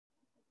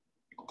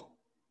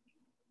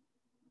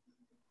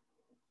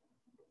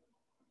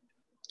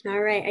All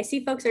right, I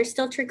see folks are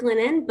still trickling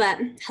in, but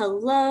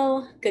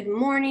hello, good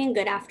morning,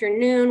 good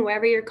afternoon,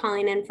 wherever you're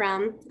calling in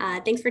from.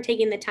 Thanks for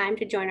taking the time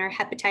to join our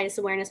Hepatitis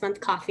Awareness Month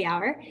coffee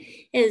hour.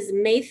 It is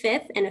May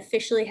 5th and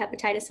officially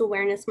Hepatitis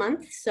Awareness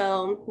Month.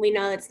 So we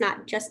know it's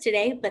not just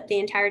today, but the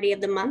entirety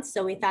of the month.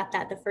 So we thought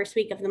that the first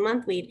week of the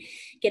month, we'd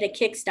get a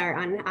kickstart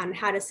on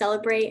how to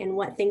celebrate and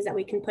what things that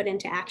we can put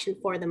into action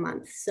for the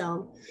month.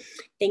 So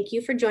thank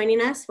you for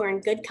joining us. We're in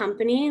good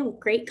company,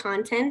 great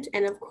content,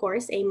 and of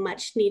course, a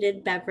much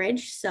needed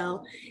beverage.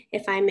 So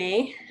if I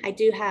may, I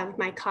do have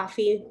my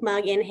coffee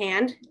mug in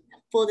hand.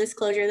 Full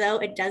disclosure though,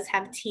 it does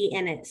have tea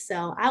in it.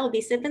 So I will be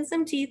sipping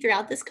some tea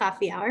throughout this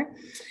coffee hour.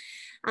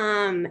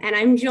 And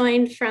I'm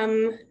joined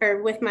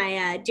with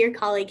my dear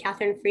colleague,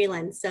 Catherine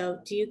Freeland. So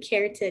do you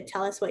care to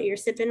tell us what you're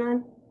sipping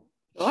on?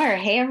 Sure.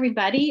 Hey,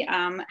 everybody.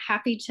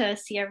 Happy to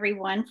see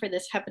everyone for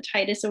this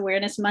Hepatitis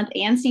Awareness Month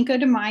and Cinco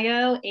de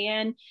Mayo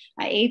and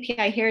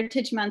API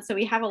Heritage Month. So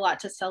we have a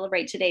lot to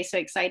celebrate today. So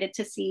excited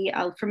to see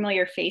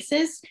familiar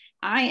faces.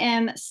 I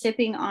am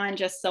sipping on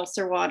just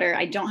seltzer water.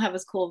 I don't have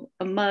as cool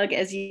a mug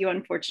as you,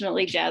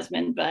 unfortunately,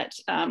 Jasmine, but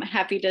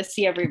happy to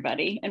see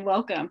everybody and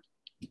welcome.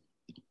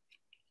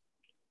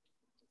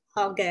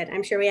 All good.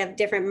 I'm sure we have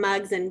different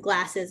mugs and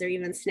glasses or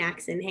even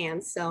snacks in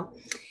hands. So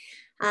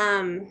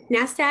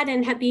NASTAD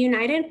and Hep B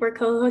United, we're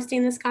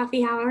co-hosting this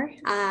coffee hour.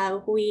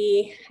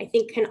 We, I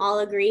think, can all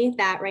agree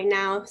that right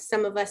now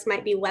some of us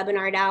might be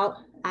webinared out.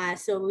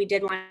 So we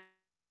did want,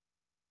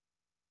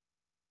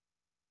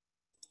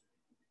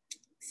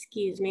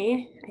 excuse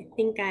me, I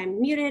think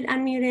I'm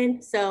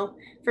unmuted. So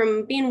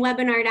from being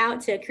webinared out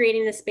to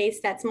creating a space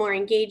that's more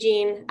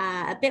engaging,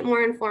 a bit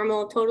more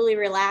informal, totally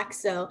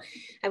relaxed. So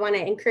I want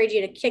to encourage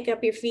you to kick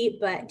up your feet,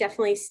 but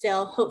definitely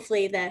still,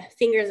 hopefully the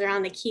fingers are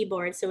on the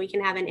keyboard so we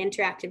can have an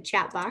interactive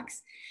chat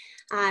box.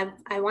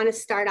 I want to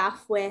start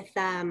off with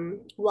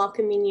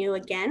welcoming you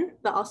again,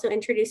 but also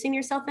introducing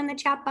yourself in the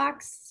chat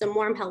box. Some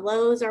warm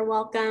hellos are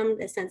welcome,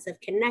 a sense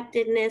of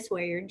connectedness,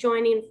 where you're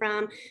joining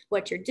from,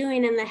 what you're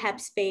doing in the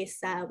HEP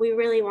space. We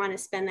really want to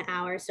spend the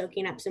hour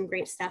soaking up some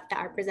great stuff that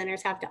our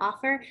presenters have to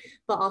offer,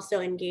 but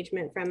also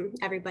engagement from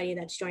everybody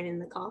that's joining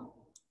the call.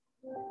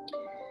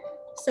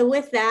 So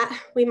with that,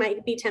 we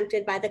might be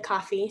tempted by the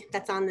coffee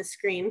that's on the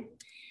screen.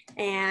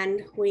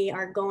 And we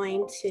are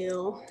going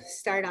to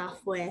start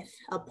off with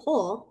a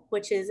poll,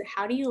 which is,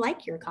 how do you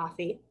like your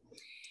coffee?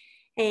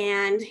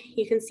 And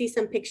you can see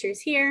some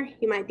pictures here.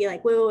 You might be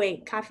like,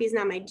 wait, coffee's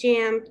not my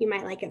jam. You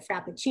might like it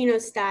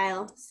Frappuccino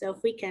style. So if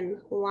we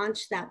can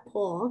launch that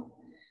poll,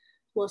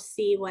 we'll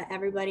see what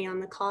everybody on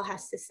the call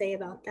has to say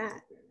about that.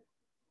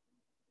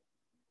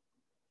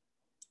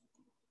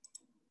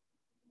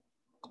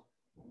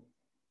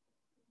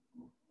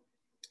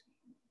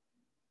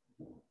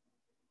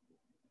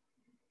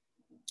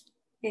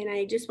 And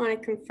I just want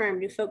to confirm,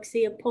 do folks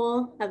see a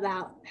poll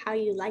about how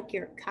you like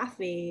your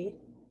coffee?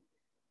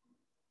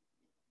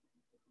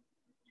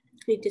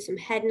 We do some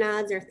head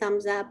nods or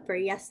thumbs up or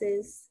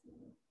yeses.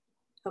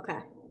 Okay.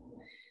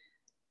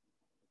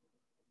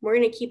 We're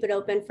going to keep it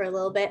open for a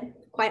little bit.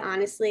 Quite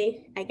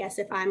honestly, I guess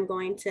if I'm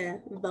going to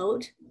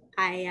vote,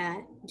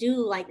 I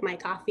do like my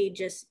coffee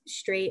just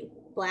straight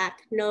black,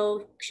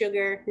 no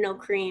sugar, no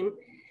cream.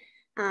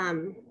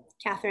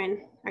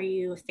 Catherine, are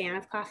you a fan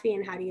of coffee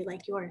and how do you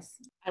like yours?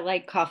 I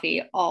like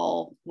coffee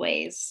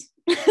always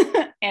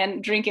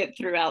and drink it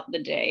throughout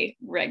the day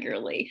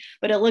regularly.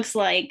 But it looks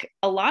like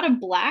a lot of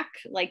black,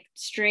 like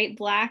straight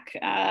black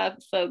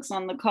folks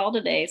on the call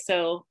today.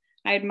 So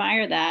I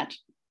admire that.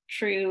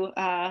 True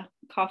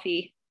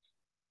coffee.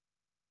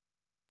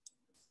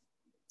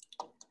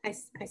 I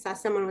saw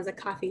someone was a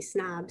coffee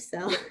snob,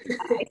 so.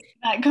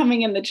 Not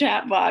coming in the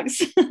chat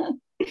box.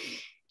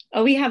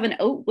 Oh, we have an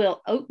oat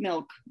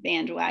milk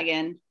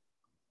bandwagon.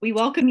 We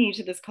welcome you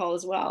to this call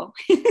as well.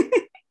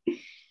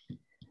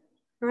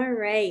 All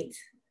right.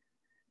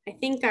 I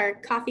think our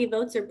coffee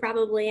votes are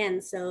probably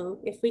in. So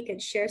if we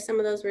could share some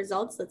of those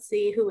results, let's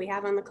see who we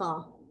have on the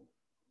call.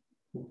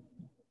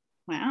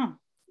 Wow.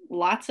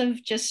 Lots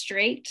of just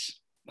straight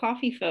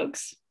coffee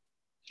folks.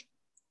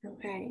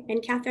 Okay.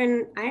 And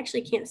Catherine, I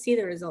actually can't see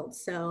the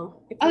results.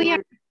 So oh yeah.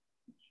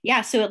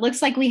 Yeah, so it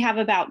looks like we have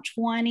about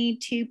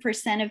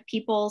 22% of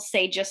people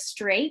say just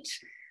straight.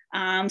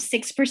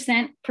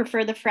 6%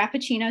 prefer the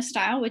Frappuccino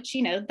style, which,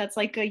 you know, that's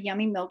like a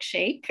yummy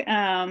milkshake.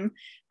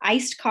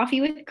 Iced coffee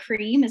with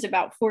cream is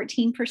about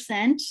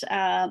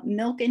 14%.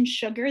 Milk and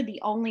sugar, the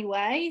only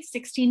way,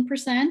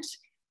 16%.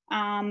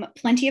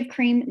 Plenty of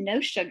cream, no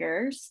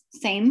sugars,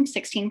 same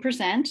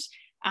 16%.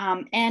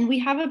 And we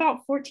have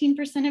about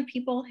 14% of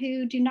people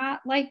who do not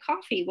like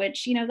coffee,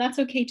 which, you know, that's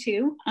okay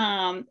too.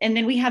 And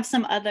then we have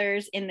some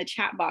others in the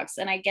chat box.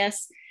 And I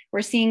guess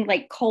we're seeing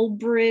like cold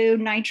brew,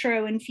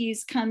 nitro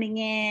infused coming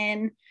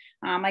in.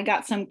 I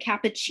got some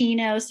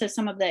cappuccino, so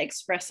some of the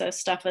espresso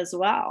stuff as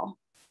well.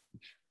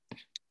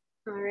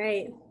 All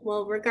right.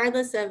 Well,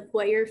 regardless of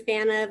what you're a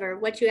fan of or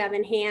what you have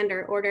in hand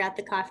or order at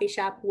the coffee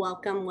shop,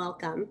 welcome,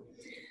 welcome.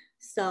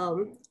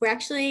 So we're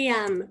actually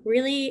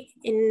really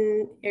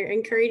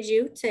encourage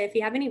you to, if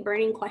you have any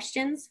burning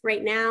questions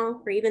right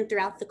now or even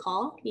throughout the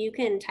call, you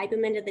can type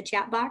them into the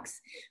chat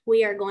box.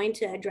 We are going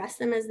to address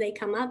them as they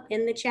come up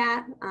in the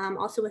chat,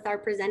 also with our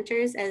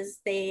presenters as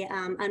they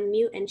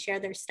unmute and share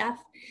their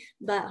stuff.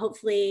 But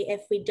hopefully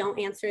if we don't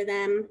answer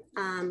them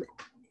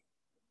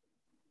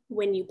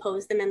when you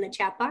pose them in the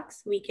chat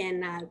box, we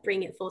can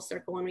bring it full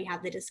circle when we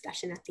have the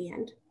discussion at the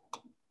end.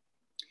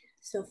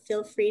 So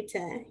feel free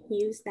to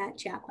use that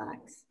chat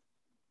box.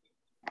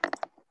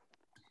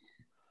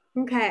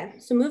 Okay,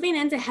 so moving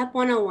into HEP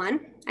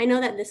 101, I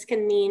know that this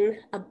can mean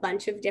a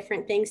bunch of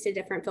different things to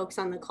different folks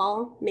on the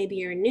call. Maybe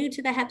you're new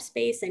to the HEP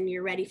space and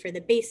you're ready for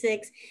the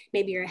basics.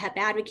 Maybe you're a HEP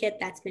advocate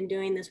that's been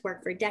doing this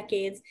work for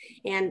decades.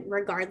 And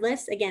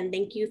regardless, again,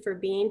 thank you for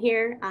being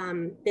here.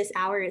 This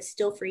hour is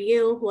still for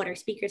you. What our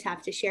speakers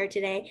have to share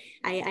today,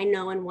 I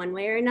know in one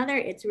way or another,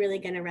 it's really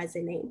going to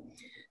resonate.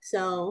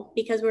 So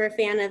because we're a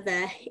fan of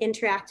the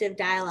interactive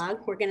dialogue,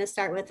 we're going to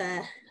start with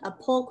a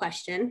poll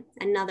question,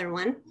 another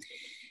one.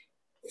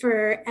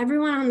 For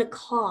everyone on the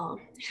call,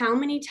 how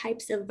many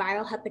types of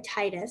viral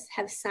hepatitis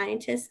have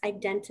scientists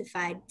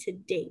identified to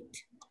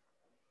date?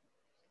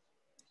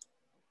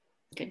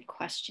 Good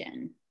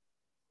question.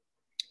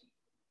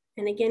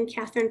 And again,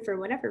 Catherine, for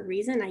whatever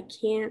reason, I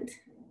can't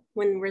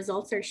when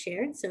results are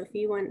shared. So if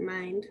you wouldn't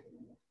mind.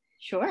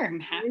 Sure, I'm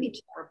happy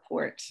to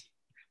report.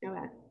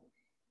 Okay.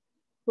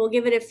 We'll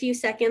give it a few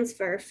seconds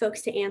for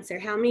folks to answer.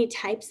 How many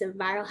types of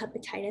viral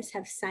hepatitis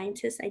have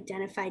scientists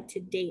identified to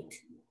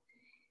date?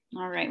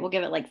 All right, we'll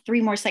give it like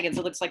 3 more seconds.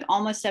 It looks like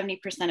almost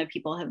 70% of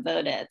people have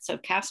voted. So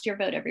cast your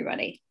vote,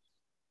 everybody.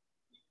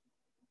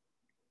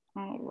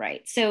 All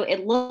right, so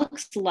it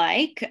looks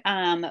like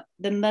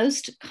the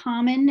most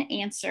common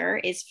answer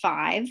is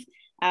 5.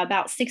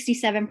 About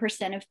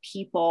 67% of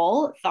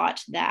people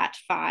thought that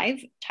 5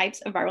 types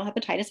of viral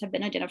hepatitis have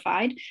been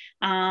identified.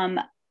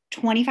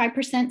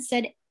 25%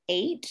 said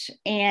 8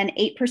 and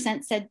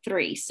 8% said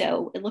 3.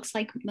 So it looks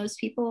like most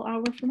people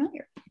were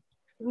familiar.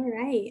 All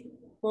right.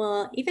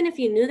 Well, even if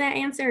you knew that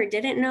answer or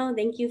didn't know,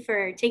 thank you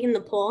for taking the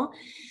poll.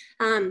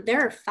 There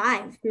are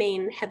 5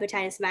 main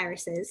hepatitis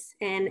viruses,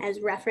 and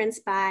as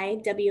referenced by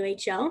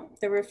WHO,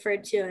 they're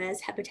referred to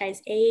as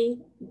hepatitis A,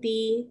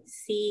 B,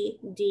 C,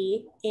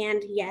 D,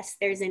 and yes,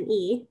 there's an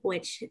E,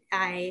 which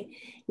I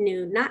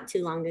knew not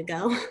too long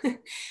ago.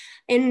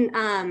 In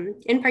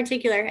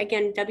particular,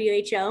 again,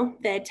 WHO,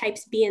 the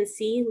types B and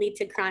C lead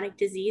to chronic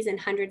disease in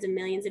hundreds of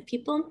millions of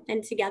people,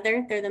 and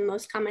together they're the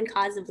most common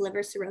cause of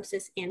liver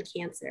cirrhosis and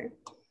cancer.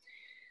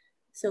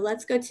 So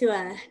let's go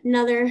to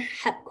another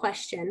HEP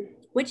question.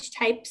 Which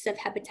types of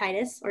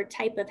hepatitis or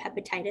type of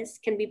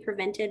hepatitis can be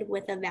prevented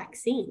with a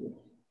vaccine?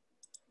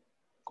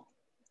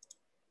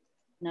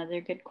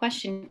 Another good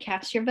question.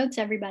 Cast your votes,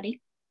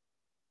 everybody.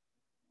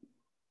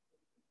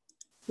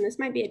 And this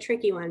might be a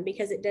tricky one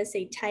because it does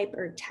say type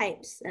or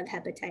types of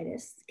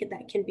hepatitis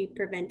that can be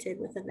prevented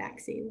with a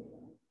vaccine.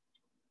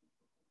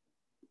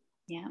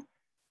 Yeah.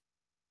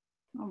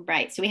 All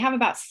right, so we have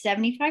about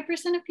 75%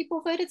 of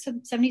people voted, so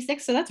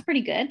 76, so that's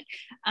pretty good.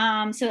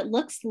 So it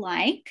looks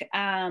like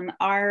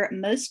our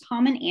most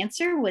common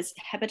answer was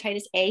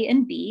hepatitis A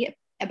and B.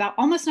 About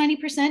almost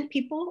 90%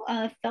 people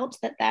felt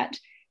that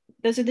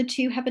those are the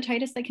 2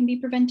 hepatitis that can be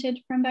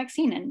prevented from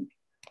vaccine, and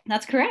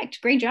that's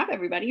correct. Great job,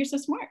 everybody. You're so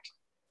smart.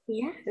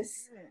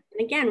 Yes.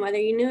 And again, whether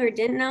you knew or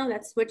didn't know,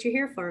 that's what you're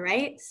here for,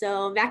 right?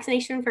 So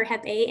vaccination for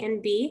Hep A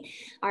and B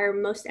are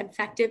most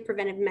effective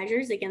preventive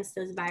measures against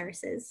those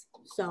viruses.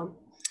 So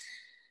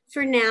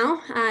for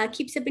now,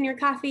 keep sipping your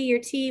coffee, your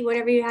tea,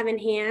 whatever you have in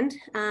hand.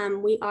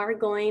 We are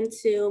going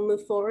to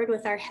move forward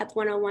with our HEP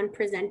 101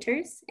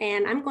 presenters.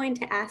 And I'm going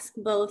to ask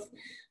both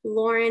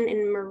Lauren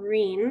and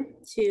Maureen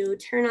to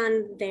turn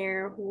on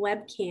their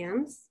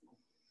webcams.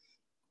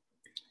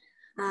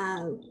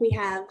 We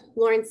have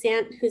Lauren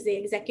Sant, who's the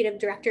Executive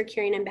Director,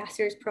 Caring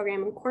Ambassadors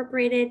Program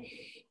Incorporated.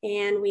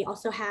 And we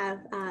also have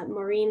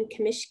Maureen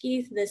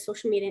Kamishki, the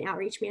Social Media and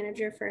Outreach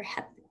Manager for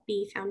Hep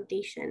B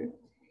Foundation.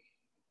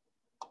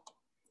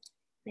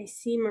 I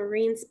see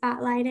Maureen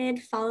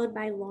spotlighted, followed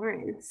by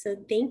Lauren. So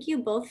thank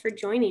you both for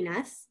joining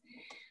us.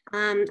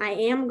 I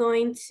am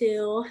going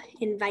to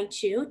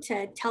invite you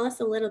to tell us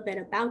a little bit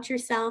about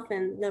yourself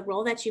and the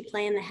role that you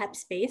play in the HEP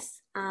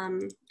space.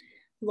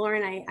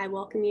 Lauren, I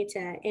welcome you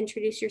to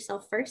introduce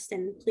yourself first,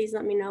 and please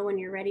let me know when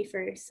you're ready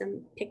for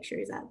some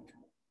pictures up.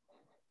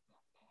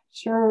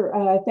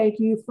 Sure. Thank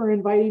you for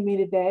inviting me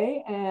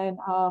today. And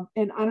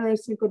in honor of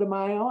Cinco de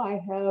Mayo,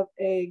 I have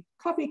a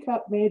coffee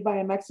cup made by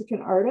a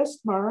Mexican artist,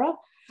 Mara,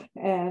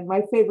 and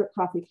my favorite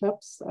coffee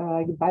cups.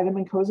 You buy them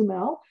in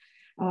Cozumel,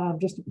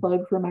 just a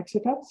plug for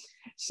Mexico.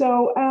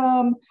 So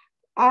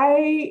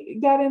I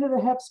got into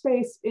the HEP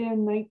space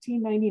in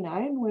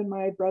 1999 when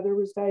my brother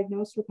was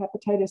diagnosed with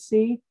hepatitis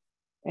C,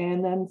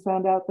 and then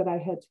found out that I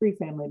had 3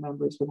 family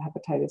members with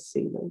hepatitis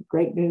C. The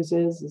great news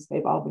is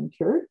they've all been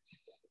cured,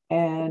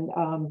 and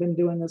been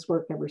doing this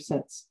work ever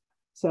since.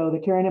 So the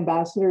Caring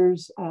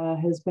Ambassadors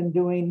has been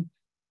doing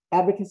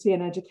advocacy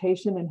and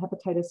education in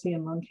hepatitis C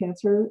and lung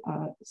cancer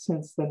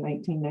since the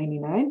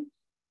 1999.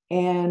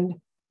 And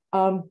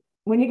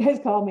when you guys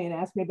called me and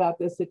asked me about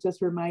this, it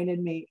just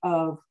reminded me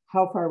of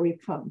how far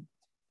we've come.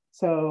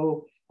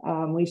 So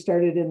we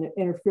started in the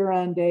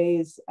interferon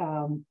days,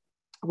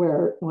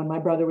 where when my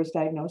brother was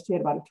diagnosed, he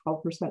had about a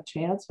 12%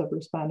 chance of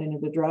responding to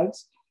the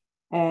drugs.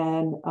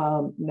 And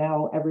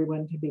now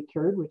everyone can be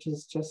cured, which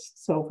is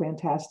just so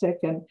fantastic.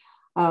 And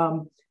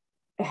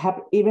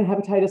even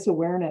hepatitis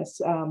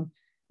awareness.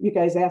 You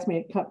guys asked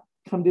me to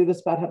come do this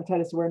about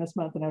Hepatitis Awareness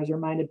Month, and I was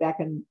reminded back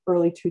in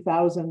early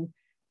 2000,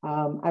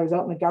 I was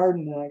out in the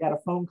garden and I got a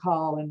phone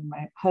call, and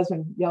my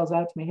husband yells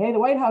out to me, "Hey, the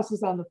White House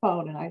is on the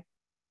phone." And I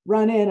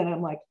run in and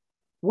I'm like,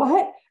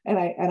 "What?" And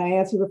I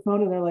answer the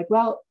phone, and they're like,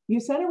 "Well, you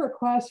sent a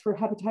request for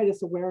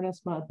Hepatitis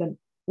Awareness Month, and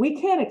we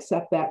can't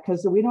accept that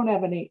because we don't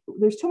have any,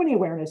 there's too many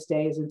awareness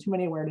days and too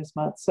many awareness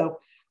months. So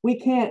we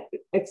can't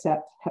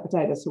accept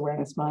Hepatitis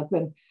Awareness Month."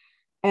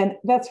 And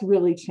that's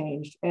really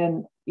changed.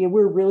 And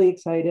we're really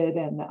excited.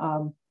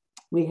 And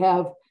we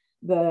have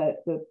the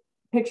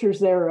pictures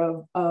there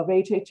of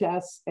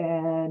HHS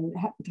and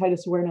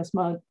Hepatitis Awareness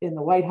Month in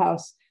the White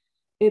House.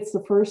 It's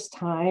the first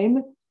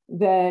time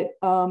that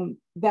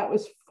that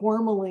was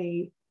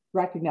formally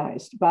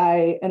recognized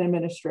by an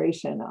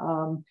administration.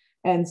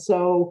 And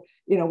so,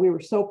 we were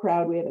so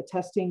proud. We had a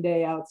testing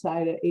day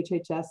outside at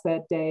HHS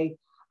that day.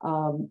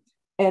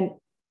 And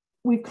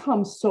we've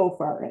come so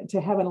far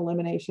to have an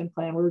elimination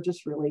plan. We're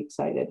just really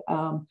excited.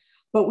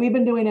 But we've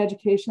been doing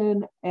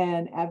education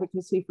and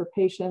advocacy for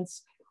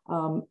patients,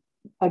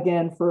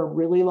 again, for a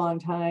really long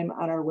time.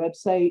 On our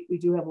website, we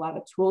do have a lot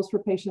of tools for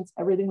patients.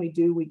 Everything we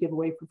do, we give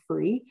away for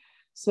free.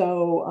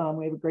 So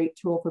we have a great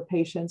tool for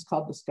patients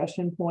called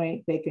Discussion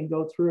Point. They can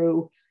go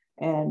through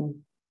and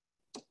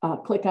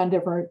click on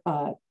different,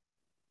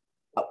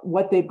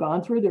 what they've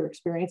gone through, their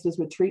experiences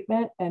with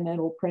treatment, and then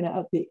we'll print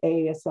out the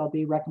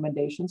AASLD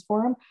recommendations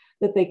for them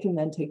that they can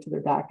then take to their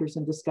doctors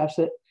and discuss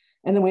it.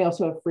 And then we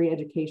also have free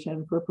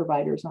education for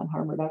providers on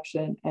harm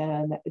reduction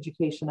and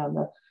education on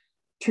the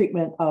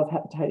treatment of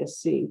hepatitis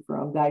C,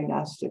 from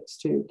diagnostics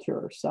to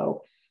cure.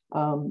 So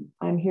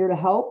I'm here to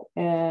help,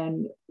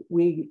 and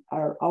we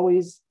are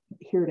always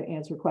here to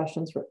answer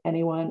questions for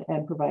anyone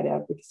and provide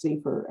advocacy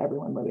for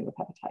everyone living with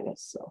hepatitis.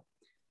 So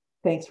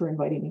thanks for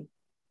inviting me.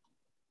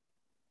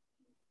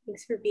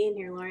 Thanks for being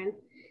here, Lauren.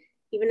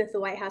 Even if the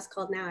White House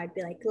called now, I'd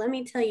be like, let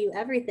me tell you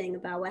everything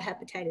about what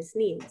hepatitis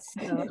needs.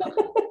 So.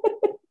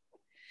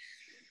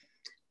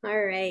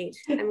 All right,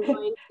 I'm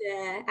going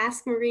to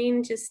ask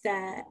Maureen just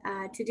to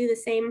do the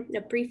same,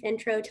 a brief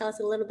intro. Tell us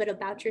a little bit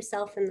about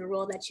yourself and the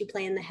role that you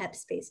play in the HEP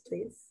space,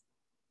 please.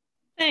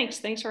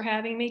 Thanks for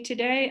having me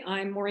today.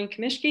 I'm Maureen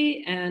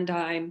Kamishke, and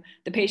I'm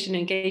the Patient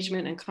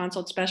Engagement and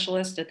Consult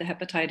Specialist at the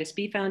Hepatitis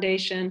B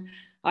Foundation.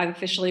 I've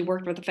officially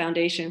worked with the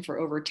foundation for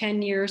over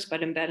 10 years,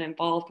 but have been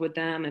involved with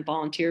them and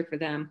volunteered for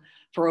them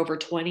for over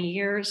 20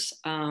 years.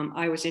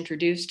 I was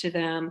introduced to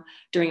them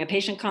during a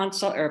patient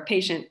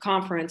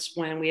conference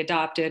when we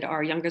adopted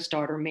our youngest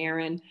daughter,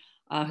 Marin,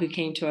 who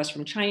came to us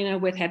from China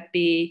with Hep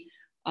B.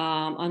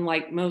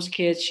 Unlike most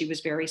kids, she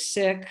was very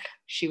sick.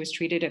 She was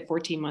treated at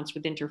 14 months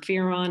with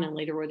interferon and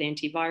later with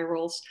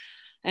antivirals.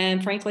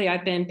 And frankly,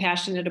 I've been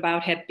passionate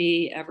about Hep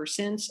B ever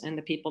since, and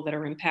the people that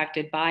are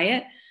impacted by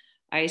it.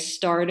 I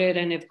started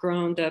and have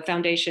grown the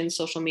foundation's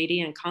social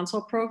media and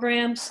consult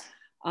programs.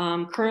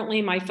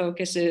 Currently, my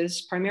focus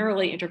is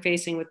primarily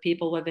interfacing with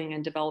people living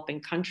in developing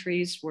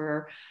countries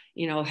where,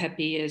 Hep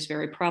B is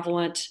very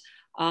prevalent.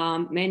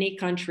 Many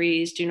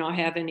countries do not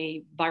have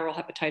any viral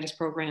hepatitis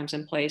programs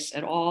in place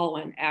at all,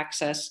 and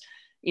access,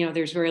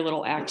 there's very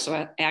little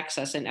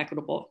access and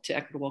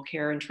equitable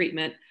care and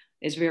treatment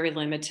is very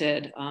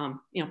limited.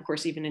 Of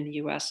course, even in the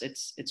US,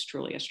 it's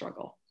truly a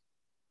struggle.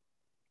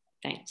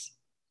 Thanks.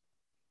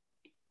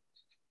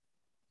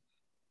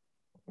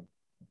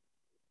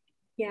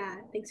 Yeah,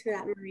 thanks for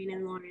that, Maureen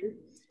and Lauren.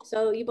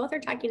 So you both are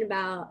talking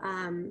about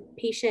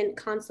patient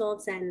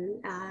consults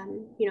and,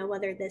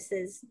 whether this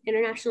is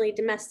internationally,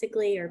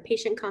 domestically, or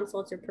patient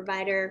consults or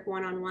provider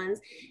one-on-ones.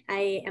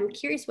 I am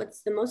curious,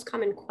 what's the most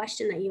common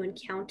question that you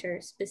encounter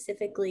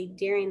specifically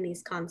during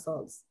these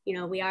consults?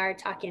 We are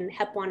talking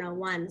HEP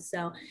 101,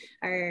 so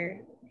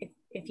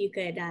if you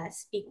could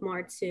speak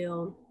more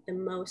to the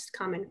most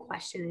common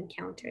question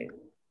encountered,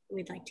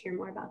 we'd like to hear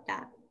more about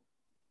that.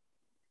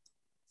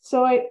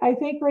 So I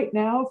think right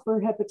now for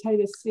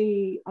hepatitis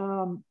C,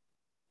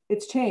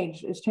 it's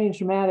changed. It's changed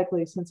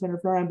dramatically since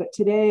interferon. But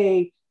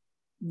today,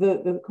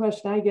 the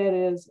question I get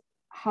is,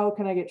 how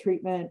can I get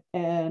treatment,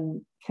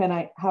 and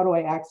how do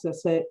I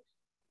access it,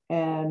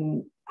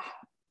 and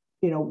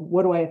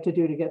what do I have to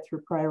do to get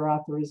through prior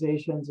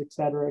authorizations, et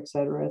cetera, et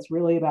cetera. It's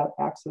really about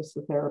access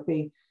to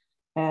therapy,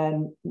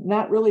 and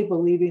not really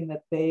believing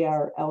that they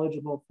are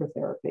eligible for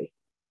therapy.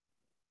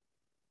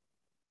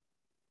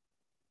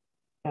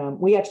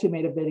 We actually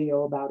made a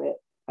video about it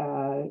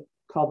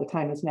called The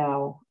Time Is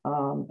Now.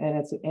 And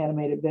it's an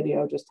animated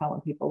video just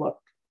telling people, look,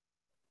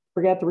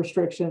 forget the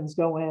restrictions,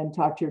 go in,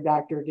 talk to your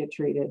doctor, get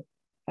treated.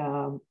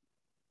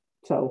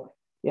 So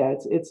yeah,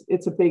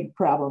 it's a big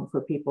problem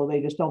for people.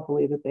 They just don't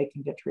believe that they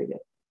can get treated.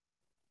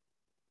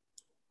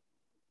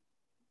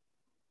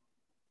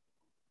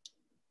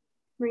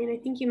 Maureen, I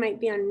think you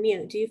might be on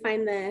mute. Do you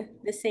find the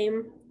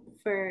same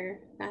for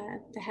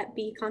the Hep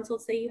B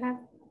consults that you have?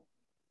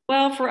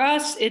 Well, for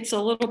us, it's a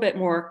little bit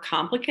more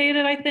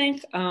complicated, I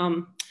think.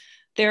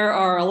 There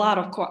are a lot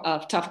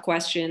of tough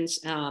questions.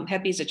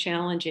 Hep B is a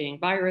challenging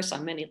virus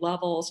on many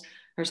levels.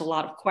 There's a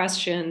lot of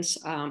questions.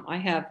 I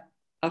have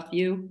a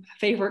few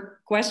favorite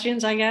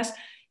questions, I guess.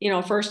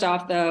 First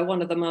off,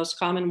 one of the most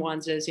common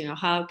ones is,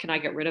 how can I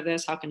get rid of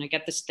this? How can I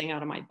get this thing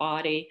out of my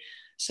body?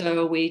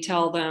 So we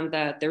tell them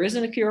that there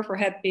isn't a cure for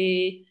Hep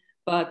B,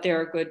 but there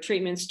are good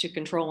treatments to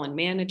control and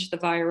manage the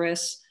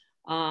virus.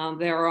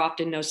 There are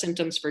often no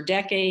symptoms for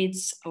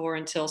decades or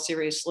until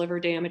serious liver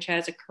damage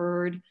has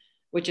occurred,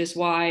 which is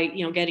why,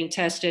 getting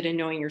tested and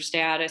knowing your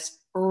status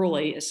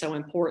early is so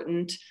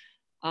important.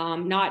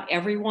 Not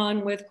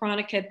everyone with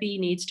chronic Hep B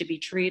needs to be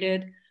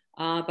treated,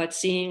 but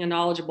seeing a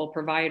knowledgeable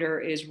provider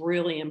is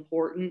really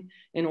important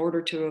in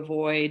order to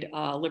avoid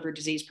liver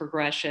disease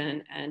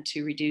progression and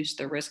to reduce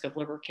the risk of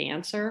liver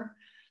cancer.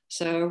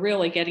 So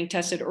really getting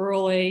tested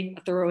early,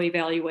 a thorough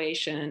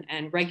evaluation,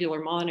 and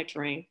regular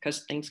monitoring,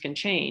 because things can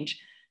change,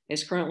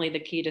 is currently the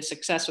key to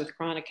success with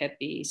chronic Hep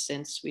B,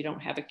 since we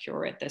don't have a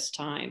cure at this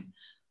time.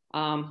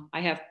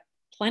 I have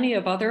plenty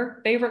of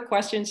other favorite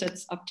questions.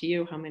 It's up to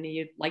you how many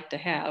you'd like to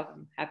have.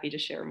 I'm happy to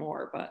share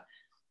more, but.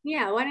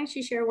 Yeah, why don't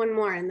you share one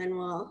more and then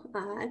we'll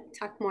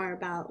talk more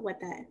about what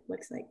that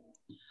looks like.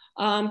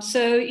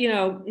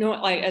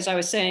 Like as I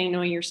was saying,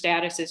 knowing your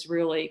status is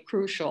really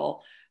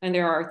crucial. And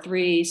there are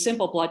 3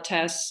 simple blood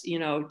tests,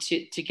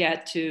 to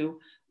get to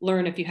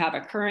learn if you have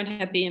a current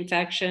Hep B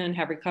infection,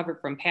 have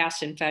recovered from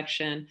past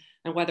infection,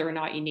 and whether or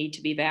not you need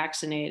to be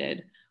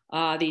vaccinated.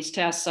 These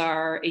tests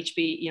are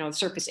HB,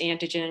 surface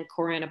antigen,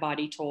 core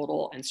antibody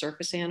total, and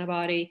surface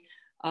antibody.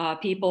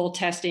 People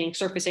testing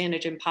surface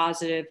antigen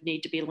positive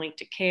need to be linked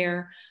to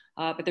care.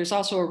 But there's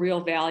also a real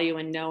value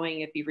in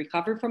knowing if you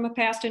recovered from a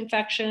past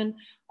infection,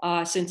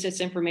 since this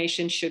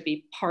information should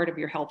be part of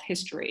your health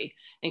history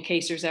in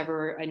case there's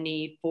ever a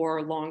need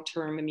for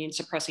long-term immune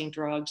suppressing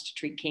drugs to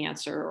treat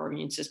cancer or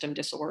immune system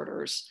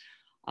disorders.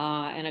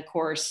 And of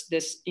course,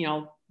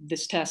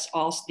 these tests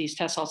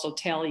also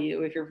tell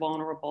you if you're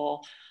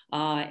vulnerable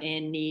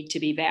and need to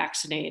be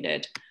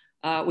vaccinated.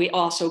 We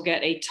also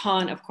get a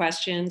ton of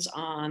questions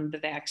on the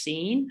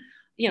vaccine,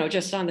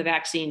 just on the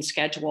vaccine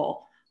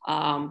schedule.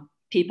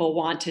 People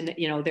want to,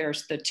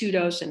 there's the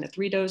 2-dose and the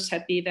 3-dose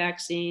Hep B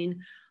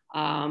vaccine.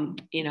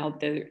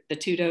 The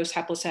 2-dose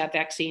HEPLISAV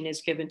vaccine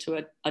is given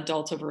to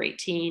adults over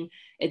 18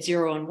 at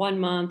 0 and 1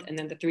 month. And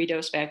then the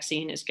 3-dose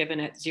vaccine is given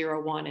at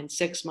 0, 1, and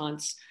 6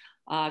 months.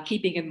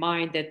 Keeping in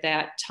mind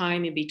that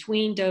time in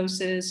between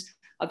doses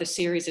of the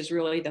series is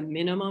really the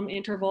minimum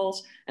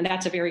intervals. And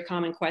that's a very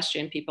common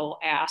question people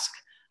ask.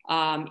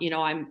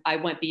 I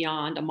went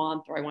beyond a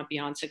month or I went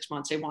beyond 6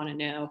 months. They want to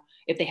know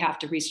if they have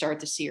to restart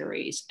the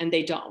series, and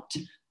they don't.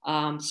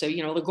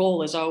 The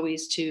goal is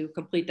always to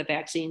complete the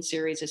vaccine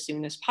series as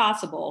soon as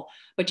possible,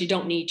 but you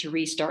don't need to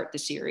restart the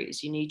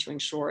series. You need to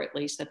ensure at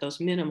least that those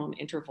minimum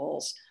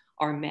intervals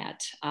are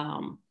met.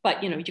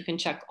 But you can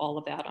check all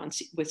of that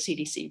with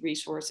CDC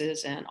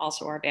resources and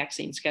also our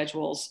vaccine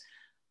schedules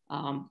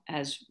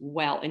as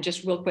well. And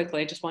just real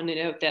quickly, I just wanted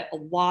to note that a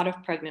lot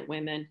of pregnant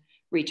women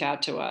reach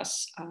out to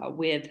us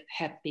with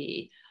Hep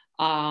B.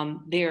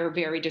 They're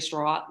very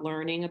distraught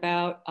learning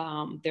about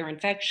their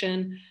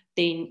infection.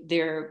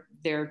 They're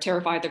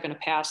terrified they're going to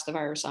pass the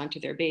virus on to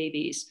their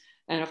babies.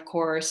 And of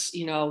course,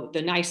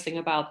 the nice thing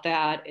about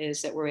that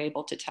is that we're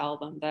able to tell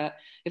them that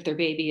if their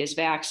baby is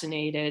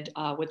vaccinated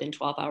within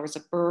 12 hours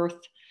of birth,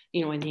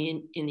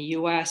 in the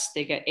US,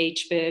 they get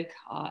HBIG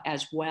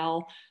as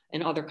well.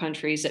 In other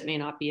countries, it may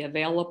not be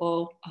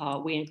available.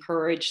 We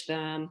encourage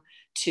them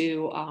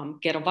to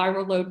get a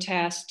viral load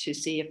test to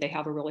see if they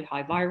have a really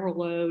high viral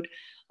load.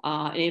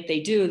 And if they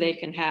do, they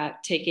can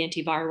take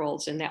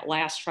antivirals in that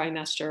last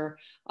trimester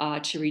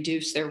to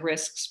reduce their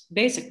risks,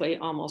 basically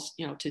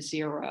almost to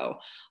 0.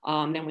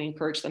 Then we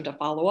encourage them to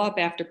follow up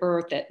after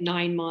birth at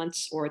 9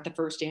 months or at the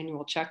first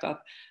annual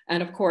checkup.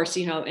 And of course,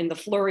 in the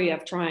flurry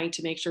of trying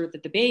to make sure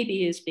that the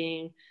baby is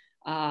being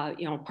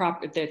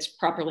that's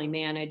properly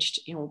managed,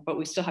 but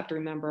we still have to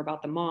remember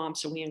about the mom.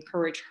 So we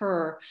encourage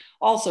her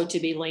also to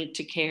be linked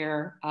to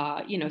care,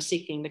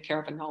 seeking the care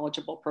of a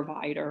knowledgeable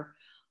provider,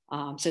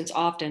 since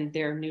often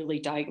they're newly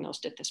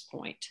diagnosed at this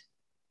point.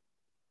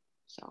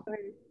 So.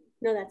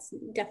 No, that's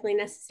definitely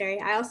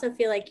necessary. I also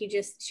feel like you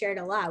just shared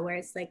a lot where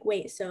it's like,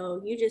 wait,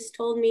 so you just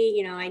told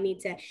me, I need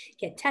to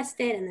get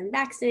tested and then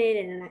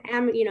vaccinated and I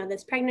am,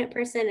 this pregnant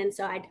person. And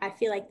so I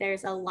feel like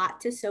there's a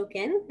lot to soak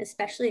in,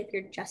 especially if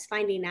you're just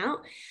finding out.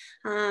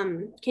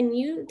 Can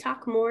you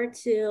talk more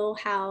to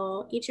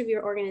how each of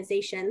your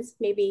organizations,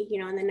 maybe,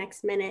 in the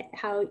next minute,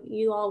 how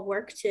you all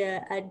work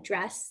to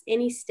address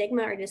any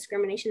stigma or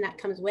discrimination that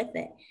comes with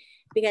it?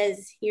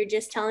 Because you're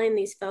just telling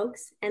these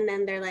folks and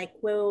then they're like,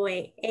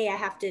 wait, I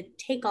have to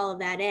take all of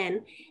that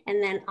in.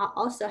 And then I'll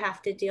also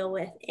have to deal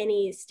with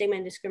any stigma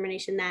and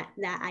discrimination that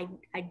I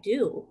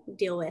do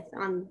deal with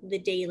on the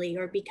daily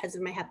or because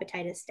of my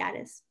hepatitis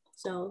status.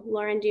 So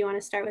Lauren, do you want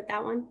to start with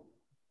that one?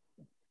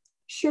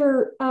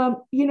 Sure.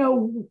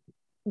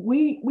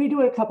 we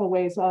do it a couple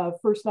ways.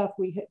 First off,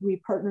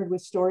 we partnered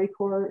with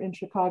StoryCorps in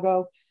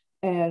Chicago,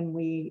 and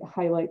we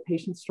highlight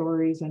patient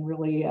stories and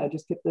really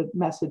just get the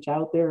message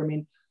out there. I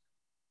mean,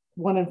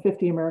 1 in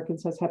 50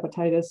 Americans has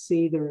hepatitis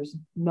C. There's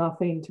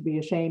nothing to be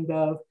ashamed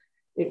of.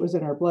 It was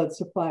in our blood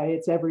supply.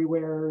 It's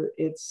everywhere.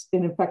 It's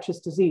an infectious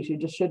disease. You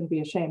just shouldn't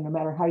be ashamed. No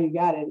matter how you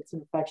got it, it's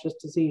an infectious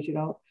disease. You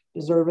don't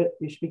deserve it.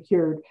 You should be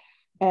cured.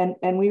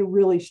 And we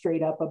really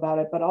straight up about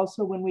it. But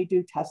also when we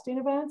do testing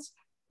events,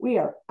 we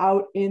are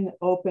out in the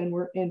open.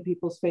 We're in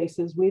people's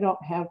faces. We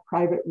don't have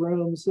private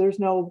rooms. There's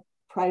no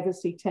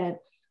privacy tent.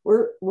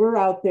 We're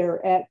out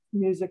there at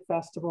music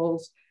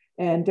festivals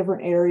and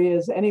different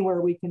areas,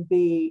 anywhere we can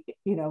be,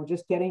 you know,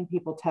 just getting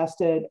people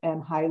tested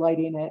and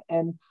highlighting it.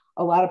 And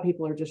a lot of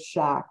people are just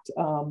shocked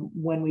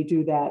when we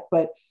do that,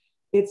 but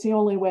it's the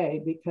only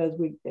way, because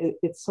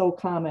it's so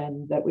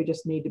common that we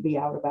just need to be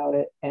out about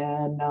it.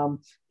 And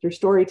through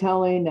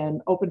storytelling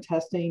and open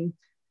testing,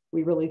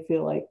 we really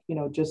feel like, you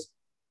know, just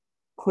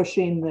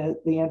pushing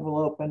the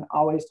envelope and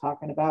always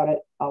talking about it,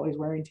 always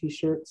wearing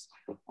t-shirts,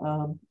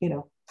 you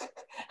know,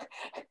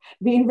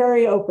 being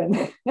very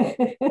open.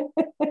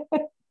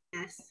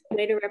 Yes,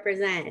 way to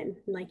represent.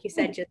 Like you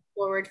said, just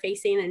forward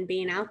facing and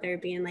being out there,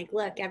 being like,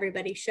 look,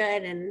 everybody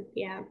should. And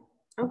yeah.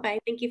 Okay.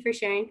 Thank you for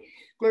sharing.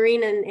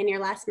 Maureen, in your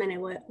last minute,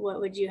 what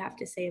would you have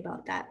to say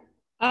about that?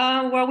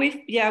 Well,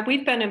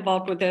 we've been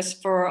involved with this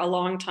for a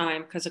long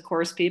time, because of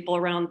course people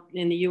around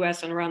in the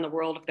US and around the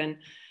world have been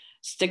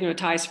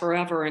stigmatized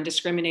forever and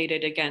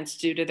discriminated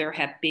against due to their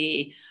Hep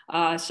B.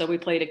 So we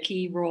played a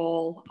key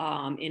role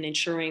in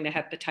ensuring that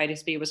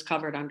hepatitis B was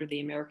covered under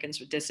the Americans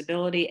with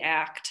Disability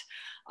Act.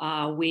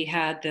 We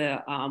had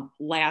the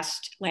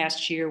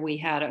last year, we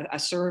had a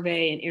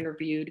survey and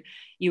interviewed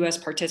US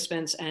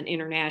participants, and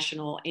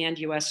international and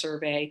US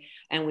survey.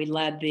 And we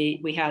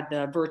had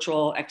the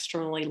virtual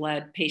externally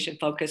led patient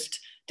focused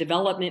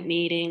development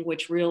meeting,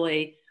 which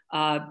really,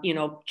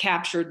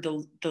 captured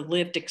the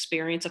lived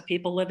experience of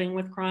people living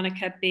with chronic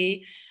Hep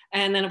B.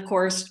 And then of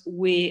course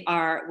we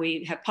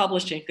have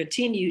published and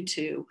continue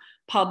to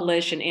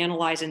publish and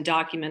analyze and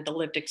document the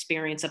lived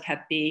experience of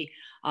Hep B,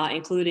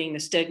 including the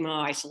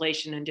stigma,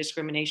 isolation, and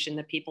discrimination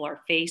that people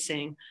are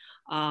facing.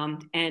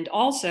 And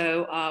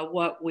also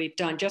what we've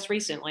done just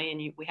recently,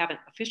 and we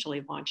haven't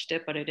officially launched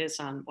it, but it is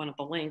on one of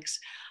the links,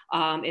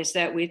 is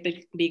that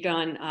we've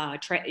begun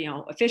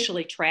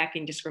officially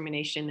tracking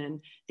discrimination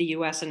in the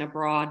US and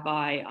abroad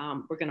by,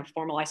 we're going to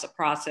formalize a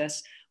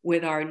process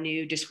with our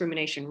new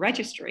discrimination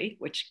registry,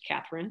 which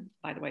Catherine,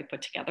 by the way,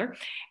 put together.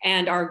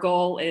 And our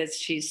goal is,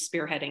 she's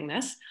spearheading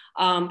this.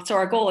 So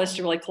our goal is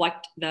to really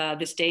collect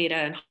this data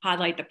and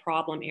highlight the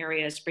problem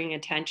areas, bring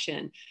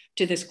attention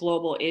to this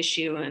global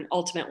issue, and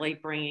ultimately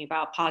bringing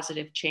about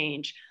positive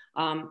change.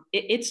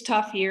 It's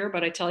tough here,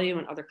 but I tell you,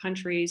 in other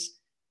countries,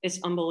 it's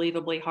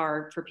unbelievably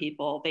hard for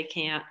people. They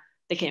can't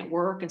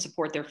work and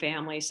support their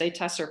families. They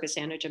test surface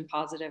antigen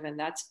positive, and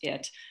that's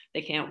it.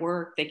 They can't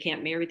work. They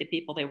can't marry the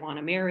people they want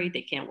to marry.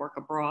 They can't work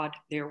abroad.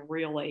 They're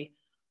really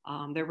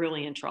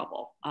in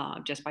trouble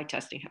just by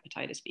testing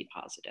hepatitis B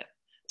positive.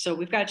 So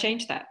we've got to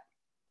change that.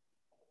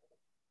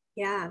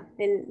 Yeah,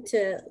 and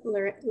to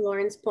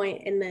Lauren's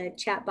point in the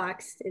chat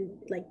box, and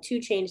like to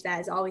change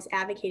that is always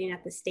advocating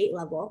at the state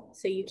level,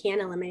 so you can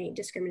eliminate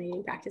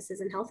discriminating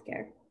practices in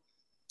healthcare.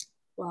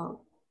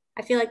 Well,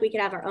 I feel like we could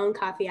have our own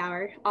coffee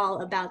hour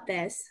all about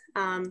this,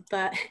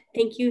 but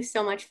thank you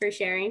so much for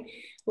sharing.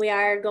 We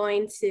are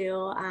going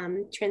to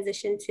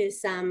transition to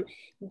some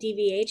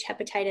DVH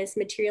hepatitis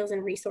materials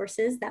and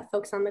resources that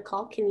folks on the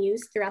call can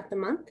use throughout the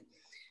month.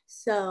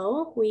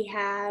 So we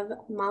have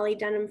Molly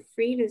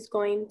Dunham-Freed, who's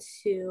going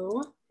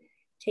to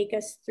take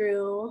us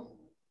through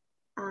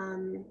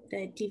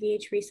the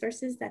DVH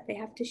resources that they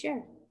have to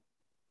share.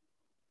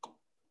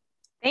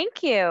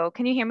 Thank you.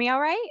 Can you hear me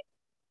all right?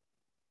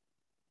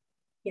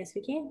 Yes,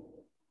 we can.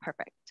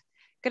 Perfect.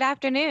 Good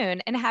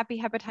afternoon and happy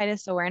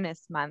Hepatitis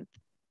Awareness Month.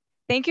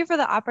 Thank you for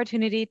the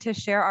opportunity to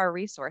share our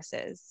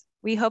resources.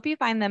 We hope you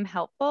find them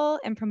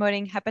helpful in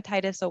promoting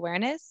hepatitis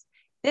awareness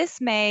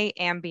this May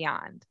and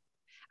beyond.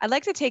 I'd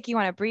like to take you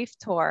on a brief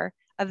tour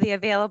of the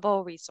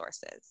available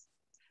resources.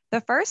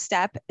 The first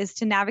step is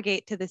to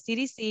navigate to the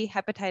CDC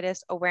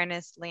Hepatitis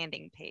Awareness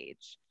landing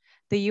page.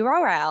 The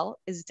URL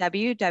is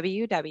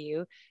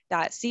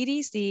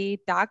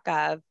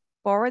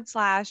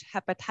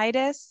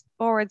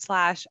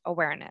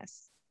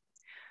www.cdc.gov/hepatitis/awareness.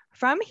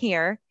 From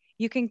here,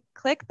 you can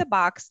click the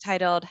box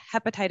titled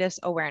Hepatitis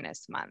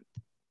Awareness Month.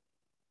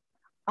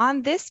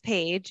 On this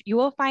page, you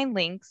will find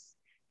links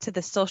to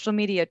the social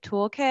media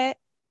toolkit,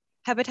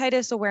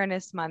 Hepatitis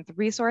Awareness Month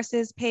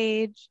resources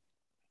page,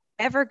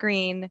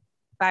 Evergreen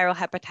viral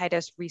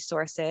hepatitis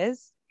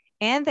resources,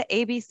 and the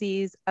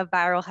ABCs of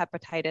viral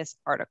hepatitis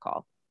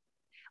article.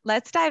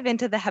 Let's dive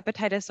into the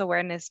Hepatitis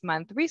Awareness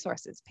Month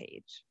resources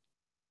page.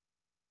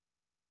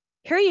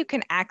 Here you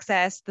can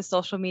access the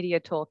social media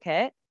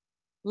toolkit,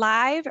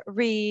 live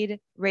read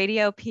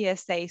radio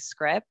PSA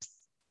scripts,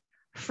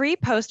 free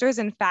posters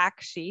and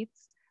fact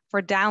sheets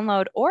for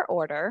download or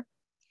order,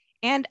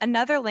 and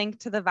another link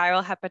to the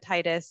viral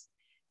hepatitis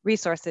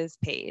resources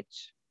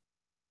page.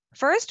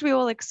 First, we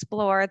will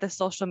explore the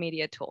social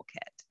media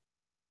toolkit.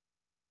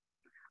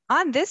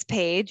 On this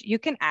page, you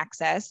can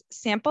access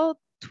sample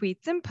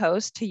tweets and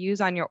posts to use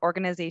on your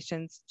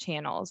organization's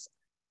channels,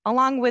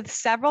 along with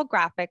several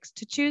graphics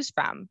to choose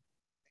from.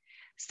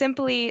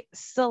 Simply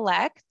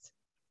select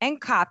and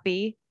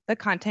copy the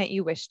content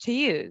you wish to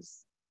use.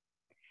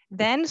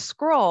 Then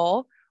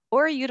scroll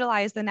or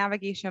utilize the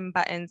navigation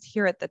buttons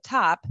here at the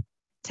top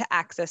to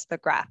access the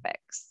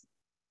graphics.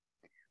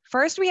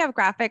 First, we have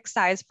graphics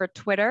sized for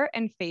Twitter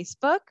and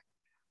Facebook,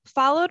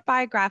 followed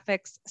by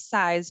graphics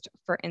sized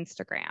for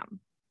Instagram.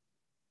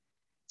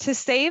 To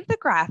save the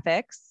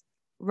graphics,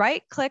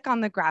 right-click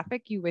on the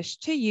graphic you wish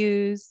to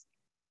use,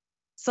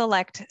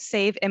 select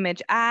Save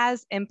Image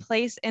As, and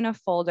place in a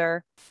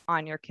folder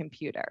on your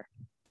computer.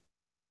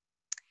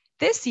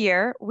 This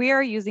year, we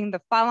are using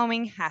the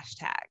following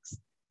hashtags: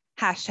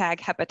 hashtag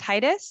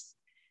hepatitis,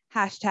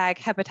 hashtag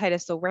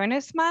Hepatitis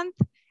Awareness Month,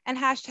 and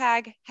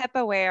hashtag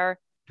HepAware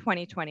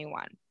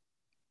 2021.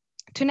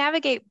 To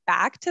navigate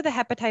back to the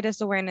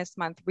Hepatitis Awareness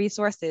Month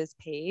resources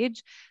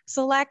page,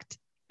 select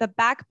the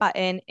back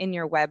button in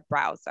your web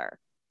browser.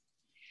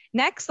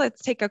 Next,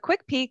 let's take a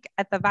quick peek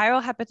at the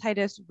viral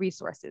hepatitis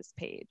resources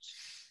page.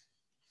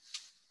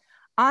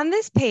 On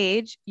this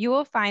page, you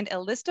will find a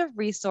list of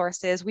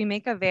resources we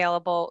make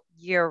available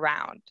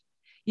year-round.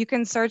 You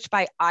can search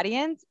by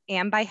audience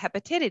and by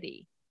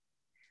hepatitity.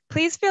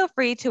 Please feel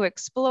free to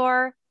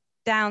explore,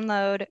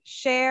 download,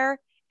 share,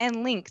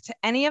 and link to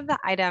any of the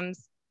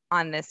items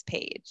on this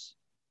page.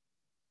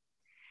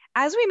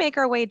 As we make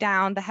our way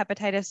down the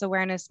Hepatitis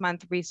Awareness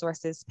Month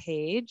resources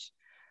page,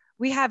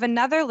 we have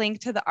another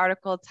link to the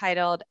article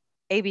titled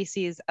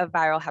ABCs of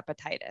Viral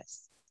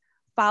Hepatitis,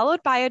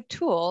 followed by a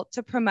tool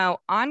to promote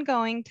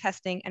ongoing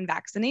testing and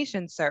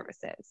vaccination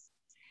services.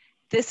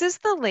 This is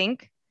the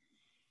link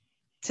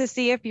to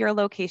see if your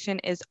location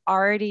is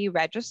already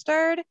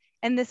registered,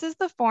 and this is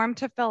the form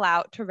to fill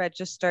out to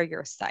register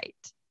your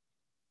site.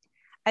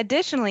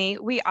 Additionally,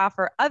 we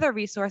offer other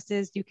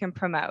resources you can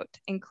promote,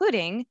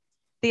 including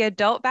the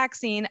Adult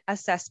Vaccine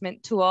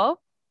Assessment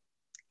Tool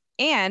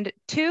and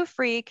 2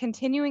 free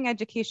continuing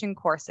education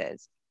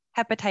courses,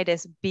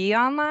 Hepatitis B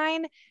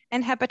Online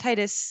and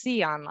Hepatitis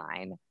C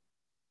Online,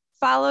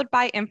 followed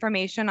by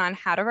information on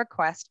how to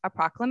request a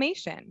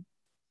proclamation.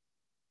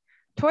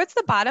 Towards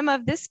the bottom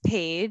of this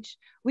page,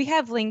 we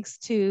have links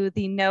to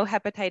the No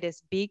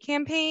Hepatitis B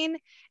campaign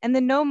and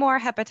the No More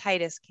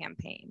Hepatitis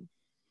campaign,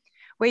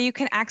 where you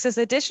can access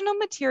additional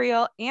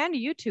material and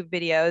YouTube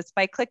videos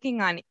by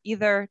clicking on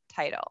either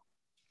title.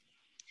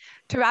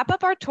 To wrap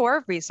up our tour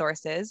of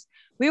resources,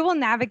 we will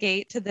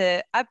navigate to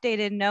the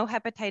updated No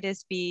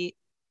Hepatitis B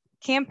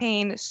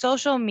campaign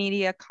social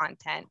media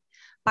content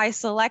by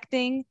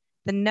selecting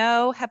the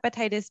No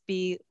Hepatitis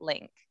B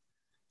link.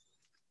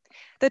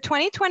 The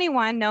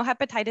 2021 No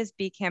Hepatitis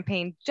B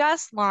campaign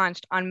just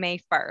launched on May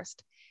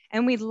 1st,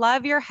 and we'd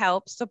love your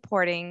help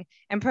supporting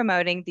and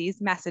promoting these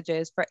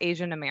messages for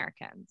Asian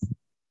Americans.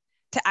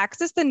 To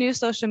access the new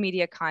social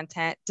media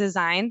content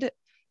designed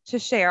to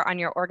share on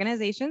your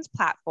organization's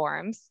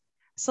platforms,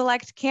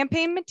 select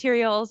campaign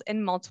materials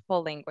in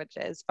multiple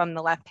languages from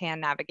the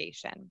left-hand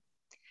navigation.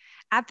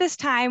 At this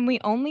time, we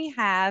only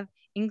have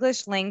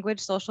English language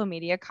social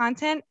media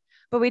content,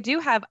 but we do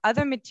have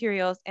other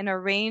materials in a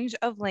range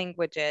of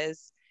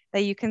languages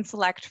that you can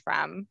select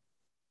from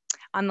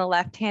on the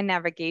left-hand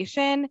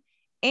navigation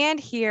and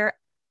here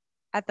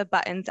at the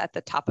buttons at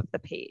the top of the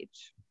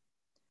page.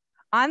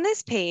 On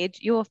this page,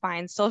 you will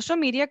find social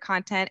media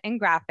content and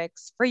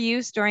graphics for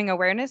use during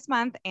Awareness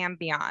Month and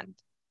beyond.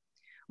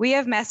 We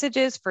have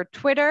messages for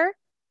Twitter,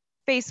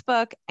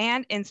 Facebook,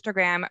 and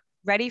Instagram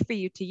ready for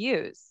you to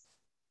use.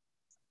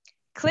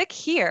 Click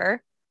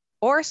here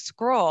or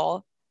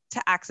scroll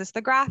to access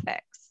the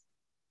graphics.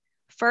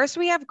 First,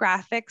 we have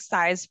graphics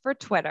sized for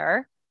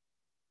Twitter,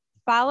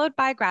 followed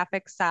by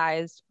graphics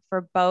sized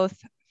for both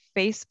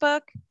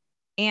Facebook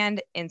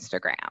and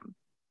Instagram.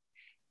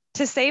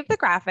 To save the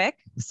graphic,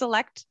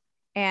 select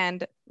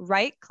and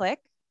right-click,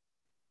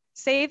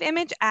 save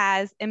image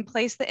as, and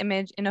place the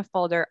image in a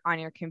folder on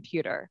your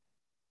computer.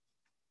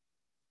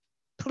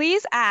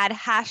 Please add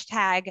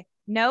hashtag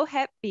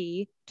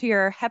NoHepB to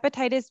your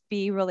hepatitis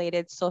B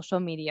related social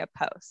media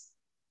posts.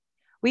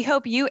 We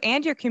hope you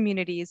and your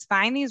communities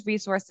find these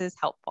resources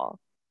helpful.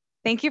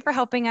 Thank you for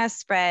helping us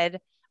spread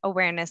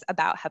awareness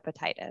about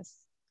hepatitis.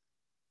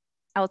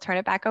 I will turn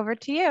it back over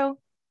to you.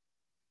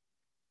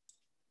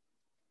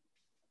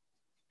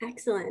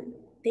 Excellent.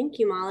 Thank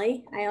you,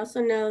 Molly. I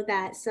also know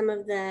that some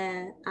of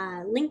the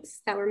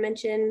links that were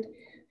mentioned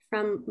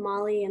from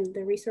Molly and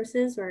the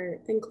resources were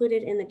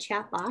included in the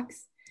chat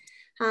box.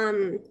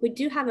 We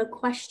do have a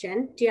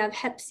question. Do you have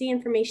Hep C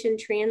information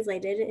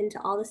translated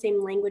into all the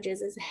same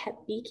languages as a Hep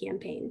B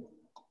campaign?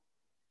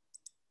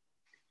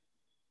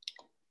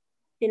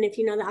 And if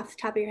you know that off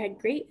the top of your head,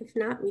 great. If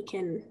not, we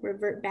can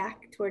revert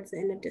back towards the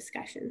end of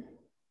discussion.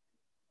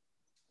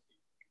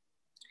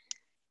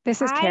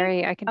 This is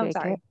Carrie. I can take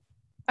it.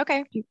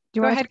 Okay, Do you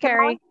go want ahead, to take it,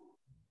 Carrie.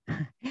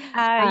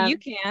 Molly? You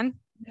can.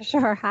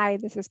 Sure. Hi,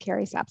 this is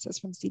Carrie Sapsis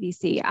from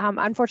CDC.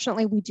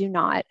 Unfortunately, we do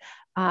not.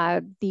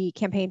 The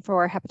campaign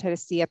for hepatitis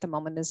C at the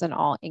moment is an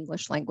all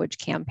English language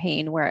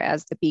campaign,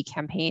 whereas the B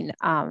campaign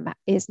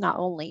is not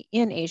only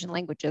in Asian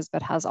languages,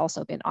 but has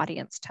also been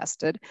audience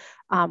tested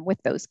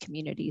with those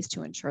communities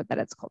to ensure that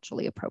it's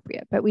culturally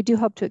appropriate. But we do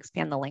hope to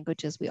expand the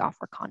languages we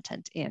offer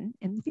content in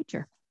the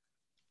future.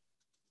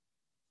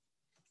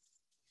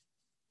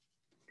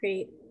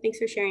 Great. Thanks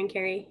for sharing,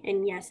 Carrie.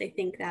 And yes, I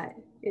think that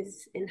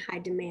is in high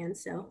demand,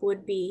 so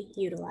would be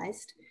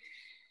utilized.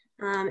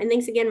 And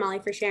thanks again, Molly,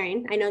 for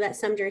sharing. I know that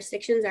some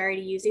jurisdictions are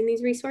already using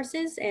these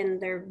resources and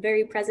they're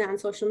very present on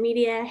social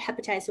media.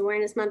 Hepatitis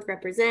Awareness Month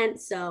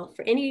represents. So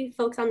for any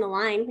folks on the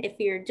line, if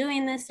you're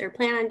doing this or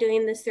plan on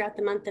doing this throughout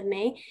the month of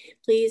May,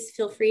 please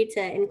feel free to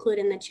include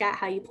in the chat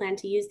how you plan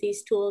to use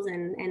these tools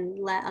and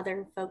let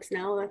other folks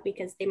know,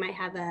 because they might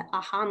have a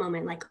aha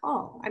moment like,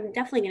 oh, I'm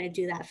definitely going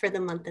to do that for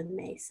the month of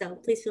May. So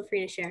please feel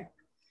free to share.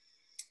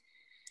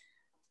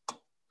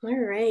 All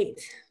right,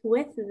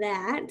 with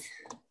that,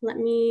 let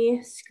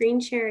me screen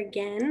share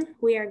again.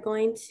 We are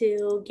going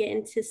to get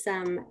into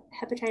some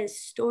hepatitis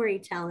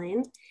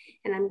storytelling,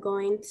 and I'm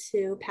going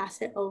to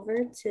pass it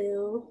over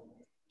to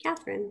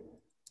Catherine.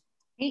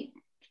 Great,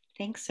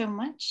 thanks so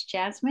much,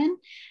 Jasmine.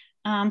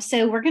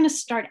 So we're going to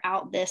start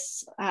out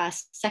this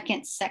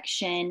second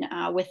section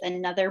with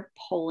another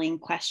polling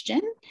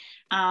question.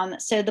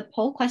 So the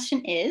poll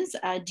question is,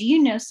 do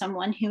you know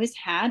someone who has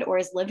had or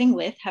is living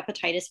with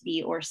hepatitis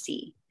B or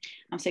C?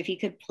 So if you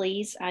could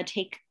please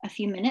take a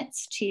few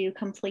minutes to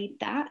complete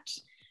that.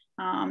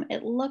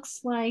 It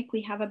looks like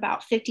we have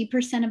about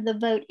 50% of the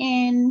vote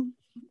in.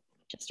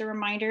 Just a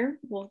reminder,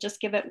 we'll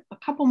just give it a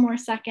couple more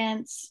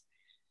seconds.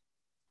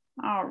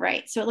 All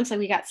right, so it looks like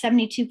we got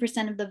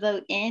 72% of the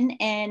vote in,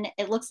 and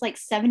it looks like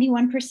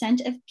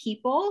 71% of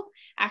people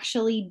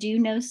actually do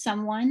know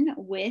someone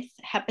with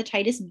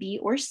hepatitis B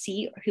or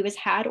C who has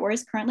had or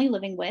is currently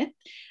living with,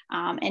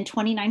 and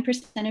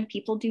 29% of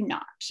people do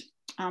not.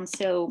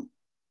 So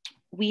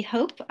we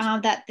hope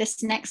that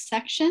this next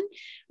section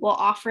will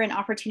offer an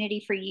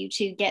opportunity for you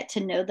to get to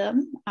know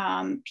them,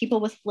 people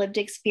with lived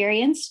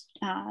experience.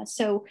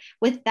 So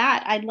with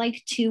that, I'd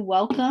like to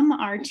welcome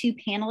our two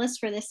panelists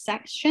for this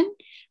section,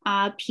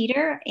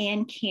 Peter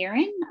and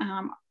Karen.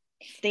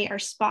 If they are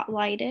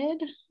spotlighted,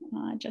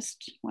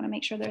 just want to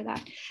make sure they're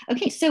that.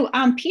 Okay, so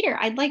Peter,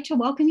 I'd like to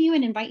welcome you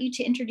and invite you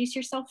to introduce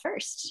yourself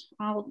first.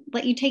 I'll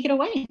let you take it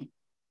away.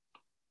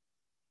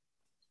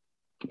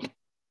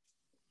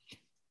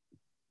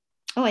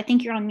 Oh, I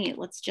think you're on mute.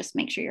 Let's just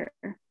make sure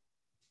you're,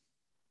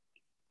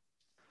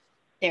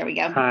 there we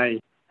go. Hi,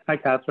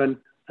 Catherine.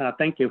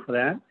 Thank you for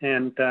that.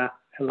 And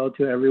hello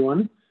to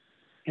everyone.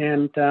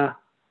 And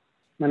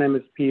my name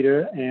is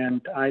Peter,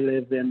 and I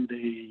live in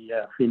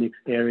the Phoenix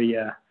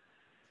area.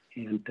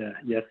 And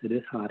yes, it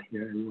is hot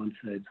here, everyone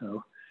said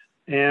so.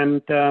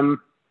 And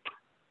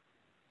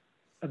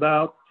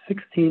about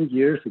 16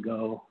 years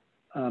ago,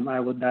 I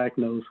was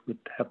diagnosed with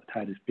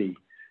hepatitis B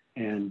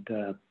and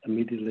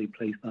immediately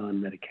placed on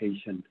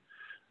medication.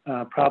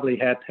 Probably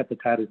had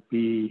hepatitis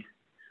B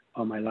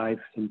all my life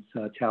since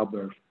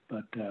childbirth,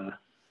 but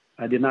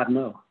I did not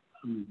know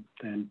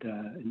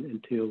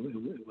until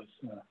it was,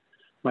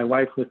 my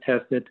wife was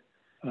tested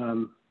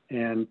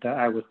and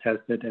I was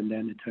tested, and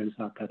then it turns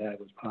out that I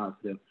was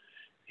positive.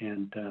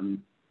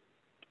 And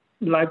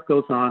life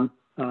goes on.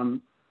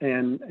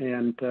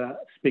 And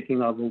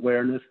speaking of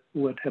awareness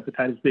with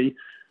hepatitis B,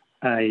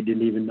 I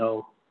didn't even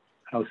know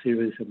how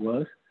serious it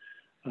was.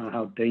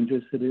 How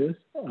dangerous it is.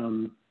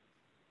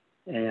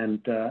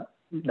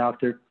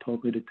 Doctor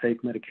told me to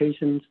take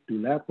medications,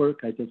 do lab work.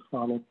 I just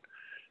followed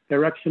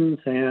directions,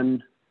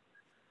 and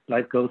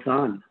life goes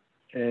on.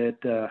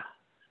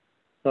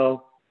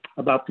 So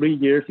about 3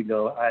 years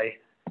ago, I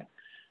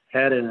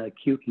had an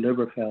acute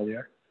liver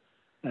failure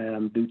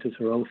due to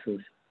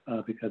cirrhosis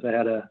because I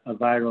had a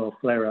viral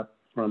flare-up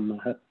from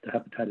the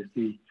hepatitis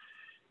B.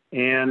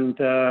 And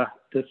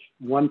this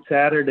one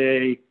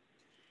Saturday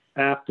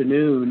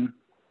afternoon,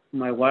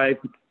 my wife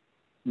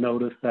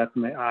noticed that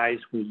my eyes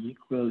were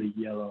really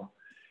yellow.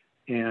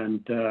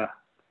 And,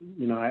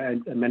 you know, I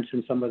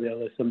mentioned some of the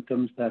other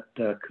symptoms that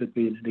could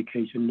be an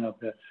indication of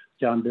the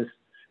jaundice.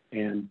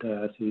 And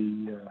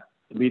she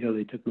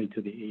immediately took me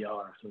to the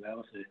ER. So that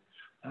was it.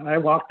 I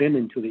walked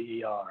into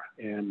the ER,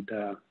 and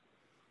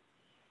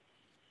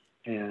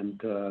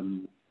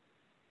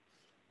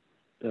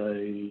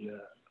the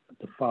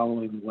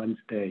following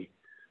Wednesday,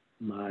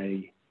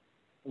 my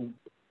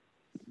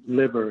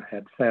liver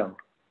had failed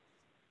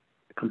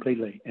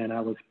completely, and I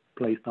was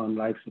placed on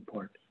life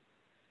support.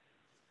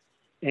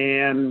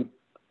 And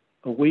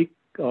a week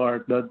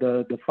or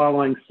the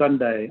following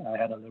Sunday, I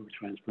had a liver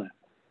transplant.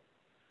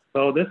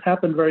 So this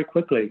happened very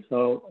quickly.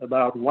 So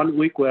about 1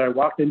 week where I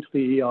walked into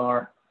the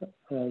ER,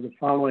 the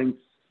following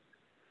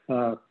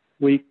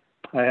week,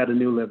 I had a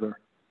new liver.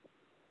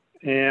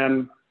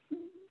 And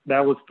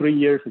that was 3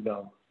 years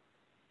ago.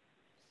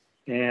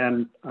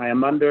 And I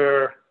am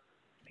under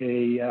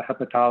a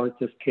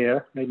hepatologist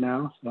care right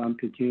now. So I'm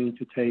continuing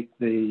to take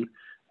the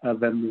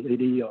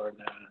Vemlidy or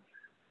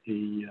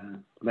the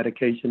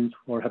medications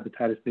for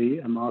hepatitis B.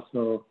 I'm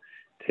also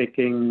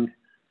taking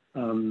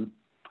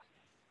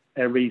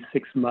every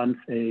 6 months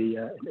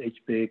an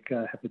HBIC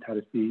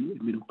hepatitis B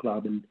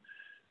immunoglobulin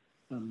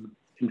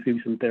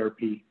infusion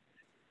therapy.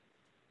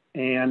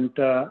 And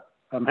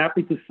I'm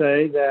happy to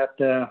say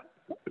that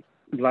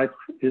life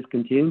is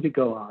continuing to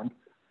go on,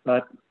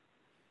 but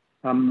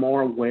I'm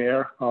more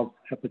aware of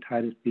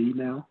hepatitis B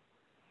now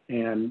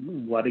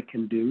and what it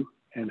can do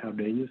and how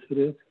dangerous it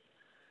is.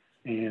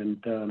 And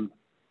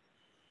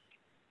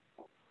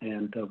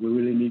we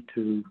really need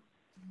to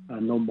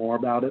know more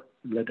about it,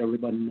 let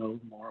everybody know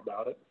more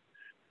about it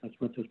as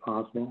much as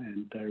possible,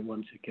 and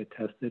everyone should get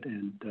tested,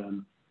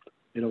 and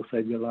it'll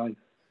save your life.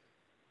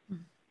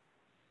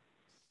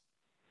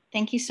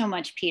 Thank you so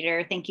much,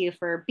 Peter. Thank you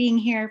for being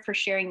here, for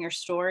sharing your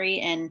story.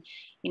 And,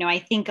 you know, I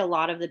think a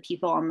lot of the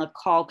people on the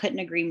call couldn't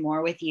agree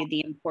more with you,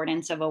 the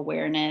importance of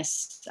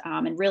awareness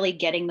and really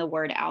getting the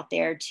word out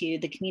there to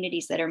the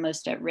communities that are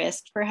most at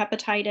risk for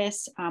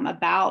hepatitis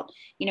about,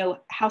 you know,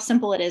 how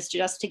simple it is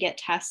just to get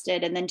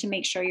tested and then to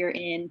make sure you're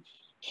in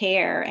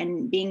care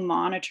and being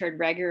monitored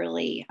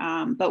regularly.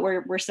 But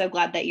we're so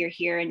glad that you're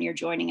here and you're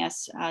joining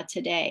us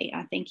today.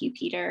 Thank you,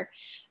 Peter.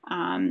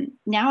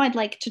 Now I'd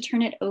like to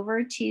turn it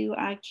over to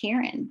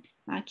Karen.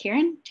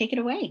 Karen, take it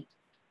away.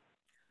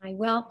 Hi,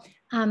 well,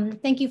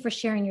 thank you for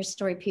sharing your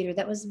story, Peter.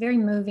 That was very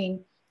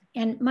moving.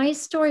 And my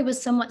story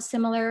was somewhat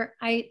similar.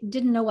 I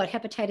didn't know what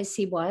hepatitis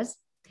C was.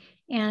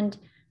 And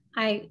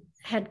I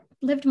had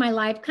lived my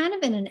life kind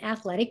of in an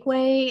athletic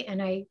way.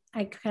 And I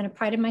kind of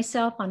prided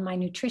myself on my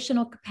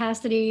nutritional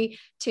capacity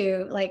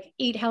to like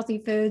eat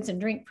healthy foods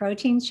and drink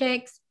protein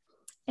shakes.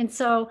 And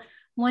so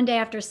one day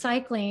after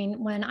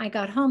cycling, when I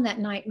got home that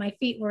night, my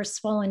feet were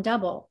swollen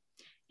double.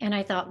 And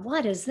I thought,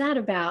 what is that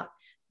about?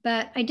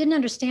 But I didn't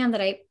understand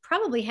that I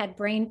probably had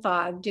brain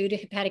fog due to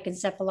hepatic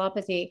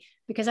encephalopathy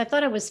because I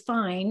thought I was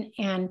fine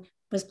and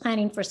was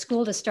planning for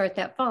school to start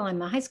that fall.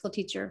 I'm a high school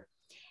teacher.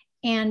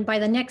 And by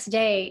the next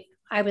day,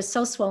 I was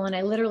so swollen,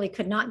 I literally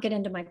could not get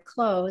into my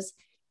clothes.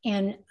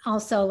 And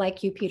also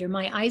like you, Peter,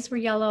 my eyes were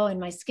yellow and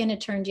my skin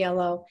had turned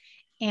yellow.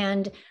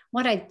 And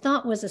what I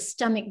thought was a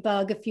stomach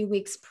bug a few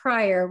weeks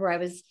prior, where I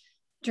was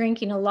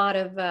drinking a lot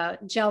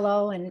of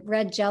Jello and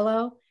red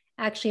Jello,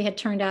 actually had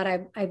turned out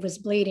I was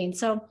bleeding.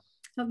 So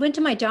I went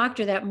to my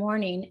doctor that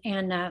morning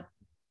and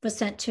was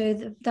sent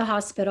to the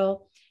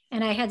hospital.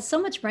 And I had so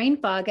much brain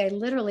fog, I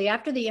literally,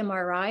 after the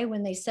MRI,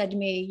 when they said to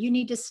me, you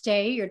need to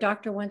stay, your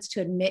doctor wants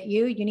to admit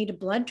you need a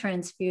blood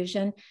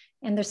transfusion,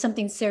 and there's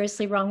something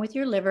seriously wrong with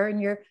your liver,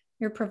 and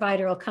your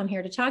provider will come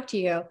here to talk to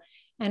you.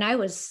 And I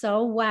was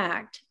so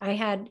whacked. I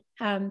had,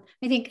 I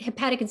think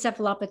hepatic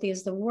encephalopathy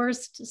is the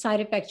worst side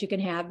effect you can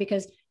have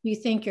because you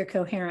think you're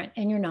coherent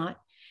and you're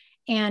not.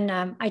 And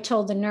I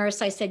told the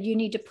nurse, I said, you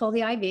need to pull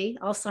the IV.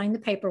 I'll sign the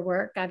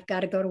paperwork. I've got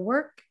to go to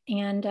work.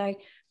 And I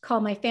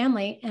called my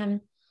family.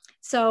 And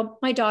so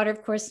my daughter,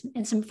 of course,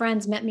 and some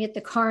friends met me at the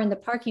car in the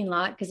parking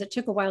lot because it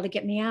took a while to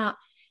get me out.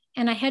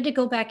 And I had to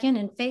go back in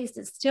and face,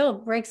 it still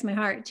breaks my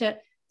heart, to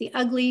the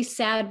ugly,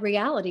 sad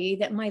reality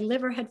that my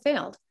liver had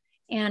failed.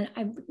 And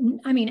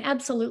I mean,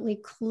 absolutely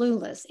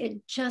clueless.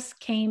 It just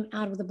came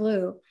out of the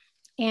blue.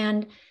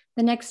 And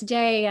the next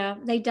day,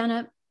 they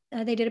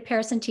did a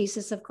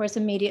paracentesis, of course,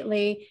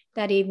 immediately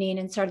that evening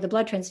and started the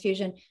blood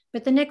transfusion.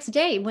 But the next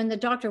day, when the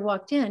doctor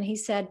walked in, he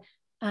said,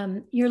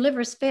 your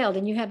liver's failed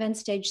and you have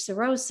end-stage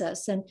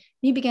cirrhosis. And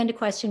he began to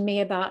question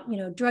me about,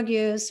 drug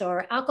use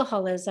or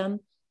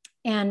alcoholism.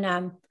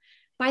 And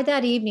by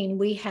that evening,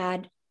 we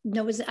had,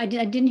 I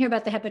didn't hear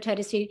about the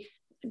hepatitis C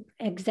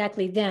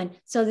exactly then.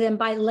 So then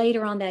by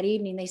later on that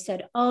evening, they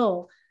said,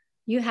 oh,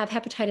 you have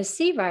hepatitis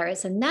C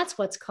virus, and that's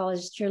what's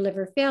caused your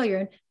liver failure.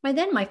 And by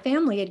then my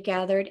family had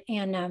gathered,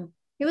 and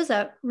it was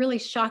a really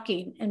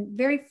shocking and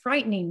very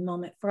frightening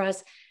moment for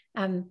us.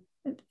 I mean,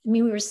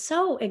 we were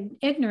so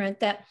ignorant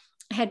that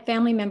I had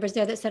family members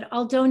there that said,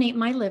 I'll donate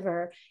my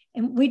liver.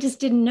 And we just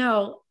didn't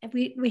know,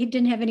 we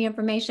didn't have any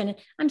information. And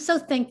I'm so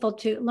thankful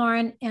to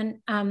Lauren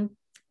and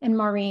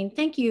Maureen.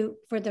 Thank you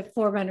for the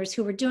forerunners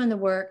who were doing the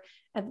work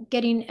of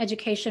getting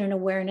education and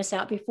awareness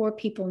out before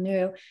people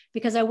knew,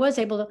 because I was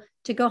able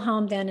to go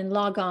home then and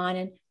log on,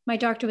 and my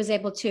doctor was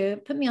able to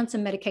put me on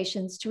some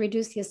medications to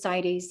reduce the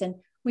ascites, and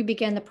we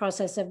began the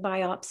process of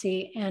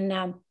biopsy. And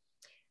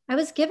I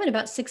was given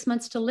about 6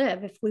 months to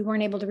live if we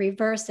weren't able to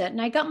reverse it.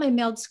 And I got my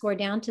MELD score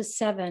down to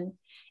 7.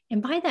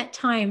 And by that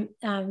time,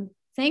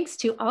 thanks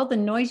to all the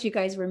noise you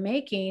guys were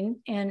making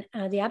and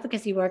the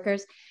advocacy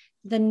workers,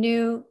 the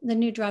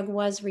new drug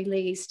was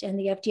released, and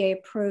the FDA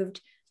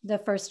approved the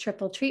first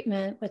triple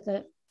treatment with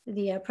the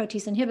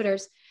protease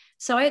inhibitors.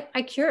 So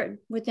I cured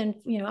within,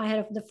 I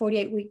had the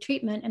 48-week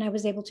treatment and I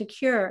was able to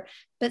cure.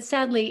 But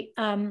sadly,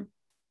 I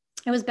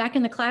was back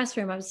in the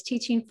classroom. I was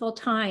teaching full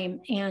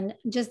time and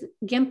just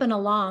gimping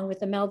along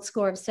with a MELD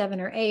score of 7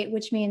 or 8,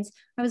 which means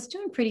I was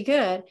doing pretty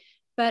good.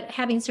 But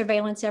having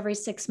surveillance every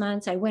 6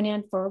 months, I went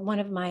in for one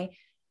of my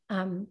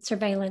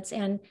surveillance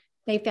and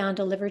they found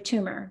a liver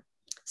tumor.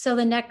 So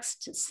the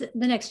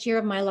next year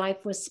of my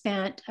life was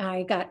spent.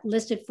 I got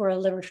listed for a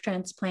liver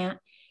transplant,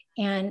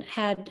 and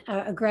had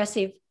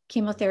aggressive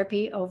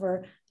chemotherapy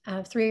over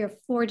 3 or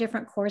 4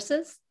 different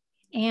courses.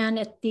 And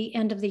at the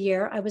end of the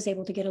year, I was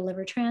able to get a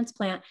liver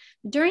transplant.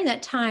 During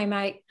that time,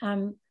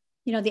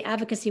 the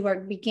advocacy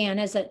work began.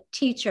 As a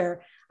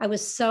teacher, I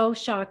was so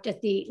shocked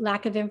at the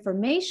lack of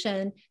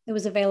information that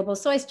was available.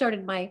 So I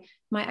started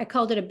I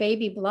called it a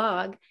baby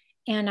blog.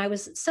 And I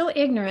was so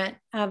ignorant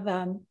of,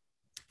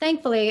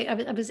 thankfully, I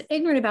was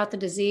ignorant about the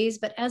disease,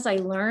 but as I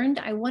learned,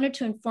 I wanted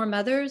to inform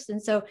others.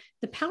 And so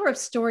the power of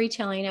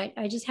storytelling,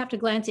 I just have to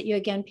glance at you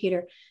again,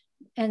 Peter,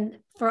 and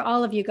for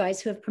all of you guys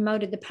who have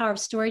promoted the power of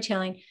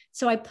storytelling.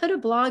 So I put a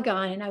blog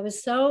on and I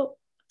was so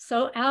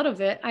out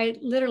of it.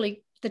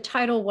 The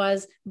title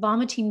was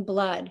Vomiting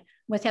Blood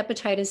with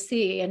Hepatitis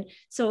C. And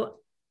so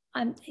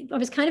I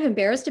was kind of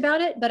embarrassed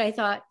about it, but I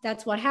thought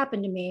that's what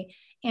happened to me.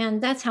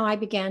 And that's how I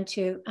began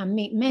to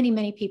meet many,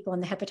 many people in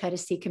the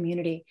hepatitis C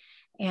community.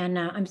 And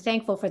I'm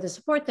thankful for the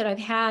support that I've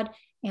had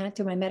and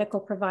through my medical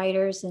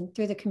providers and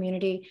through the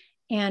community.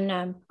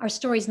 And our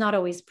story's not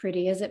always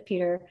pretty, is it,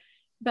 Peter?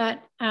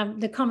 But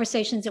the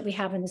conversations that we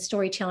have in the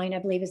storytelling, I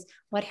believe, is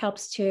what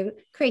helps to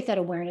create that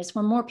awareness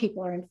where more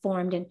people are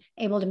informed and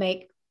able to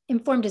make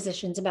informed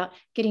decisions about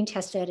getting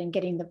tested and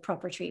getting the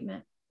proper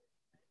treatment.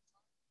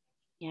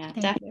 Yeah,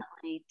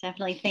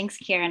 definitely. Thanks,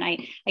 Karen.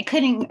 I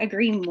couldn't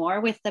agree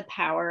more with the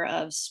power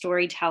of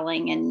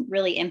storytelling and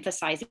really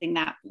emphasizing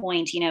that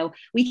point.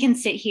 We can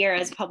sit here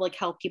as public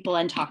health people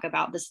and talk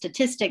about the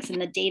statistics and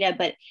the data,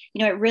 but,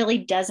 it really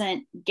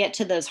doesn't get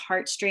to those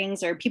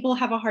heartstrings, or people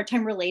have a hard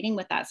time relating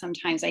with that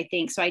sometimes, I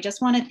think. So I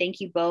just want to thank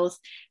you both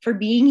for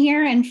being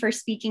here and for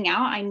speaking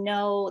out. I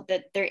know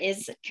that there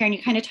is, Karen,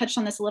 you kind of touched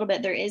on this a little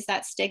bit, there is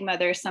that stigma,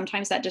 there's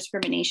sometimes that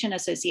discrimination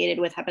associated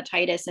with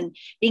hepatitis, and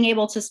being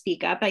able to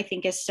speak up, I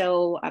think, is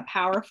so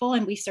powerful,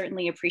 and we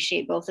certainly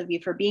appreciate both of you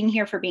for being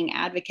here, for being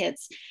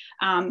advocates.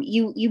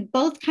 You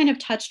both kind of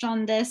touched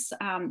on this,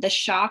 the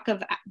shock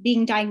of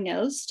being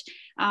diagnosed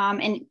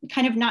and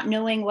kind of not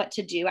knowing what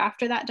to do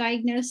after that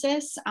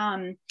diagnosis.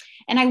 And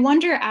I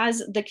wonder,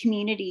 as the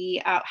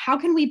community, how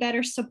can we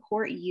better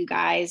support you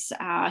guys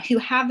who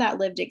have that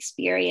lived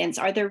experience?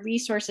 Are there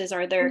resources?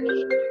 Are there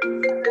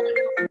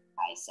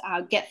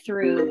get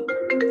through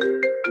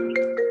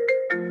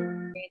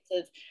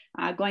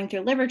of going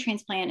through liver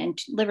transplant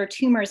and liver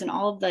tumors and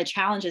all of the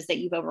challenges that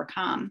you've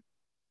overcome?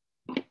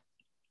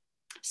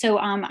 So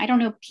I don't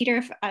know,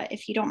 Peter,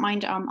 if you don't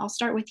mind, I'll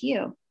start with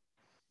you.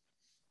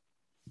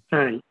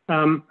 Hi.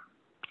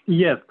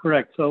 Yes,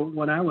 correct. So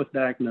when I was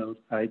diagnosed,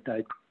 I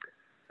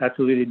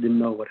absolutely didn't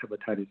know what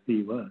hepatitis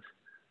B was.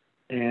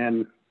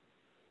 And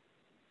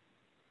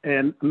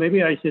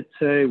maybe I should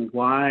say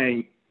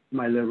why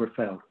my liver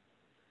failed.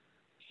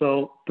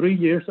 So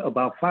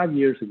about 5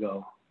 years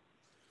ago,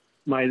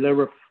 my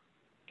liver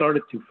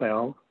started to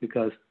fail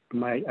because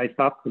I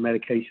stopped the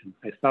medication.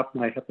 I stopped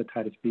my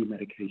hepatitis B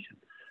medication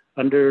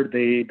under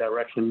the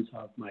directions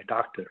of my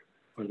doctor,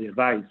 or the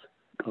advice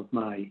of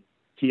my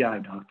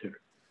GI doctor.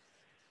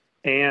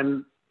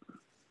 And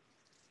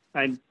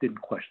I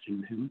didn't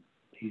question him.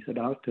 He's a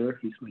doctor,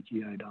 he's my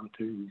GI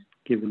doctor. He's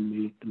given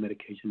me the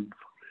medication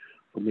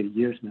for many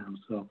years now.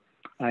 So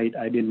I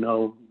didn't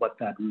know what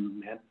that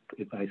meant.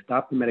 If I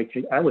stopped the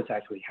medication, I was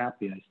actually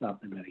happy I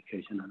stopped the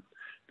medication. I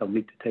don't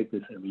need to take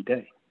this every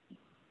day.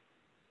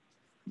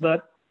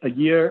 But a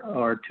year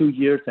or 2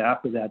 years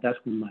after that, that's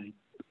when my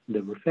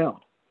liver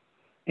failed.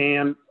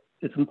 And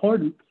it's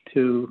important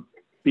to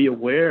be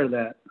aware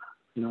that,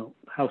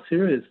 how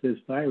serious this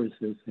virus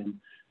is, and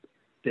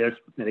there's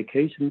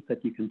medications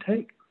that you can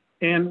take.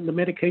 And the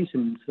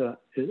medications,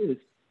 is,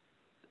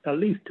 at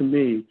least to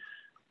me,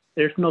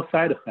 there's no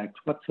side effects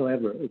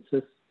whatsoever. It's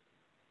just,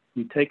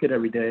 you take it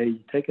every day, you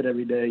take it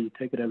every day, you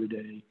take it every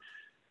day.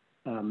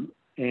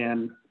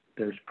 And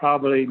there's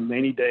probably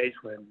many days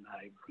when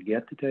I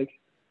forget to take it.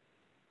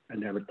 I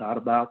never thought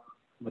about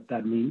what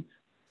that means,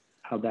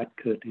 how that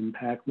could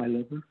impact my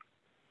liver.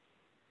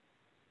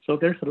 So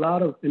there's a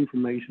lot of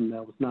information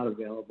that was not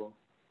available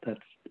that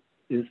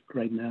is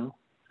right now.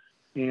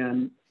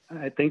 And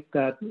I think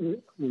that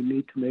we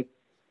need to make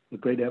a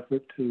great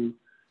effort to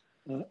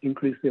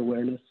increase the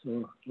awareness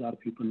so a lot of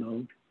people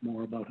know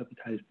more about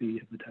hepatitis B,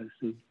 hepatitis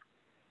C.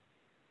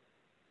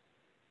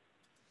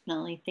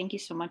 Definitely. Thank you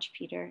so much,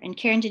 Peter. And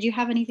Karen, did you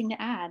have anything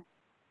to add?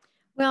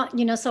 Well,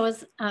 so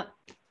as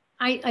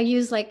I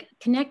use like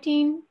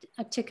connecting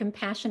to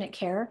compassionate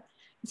care.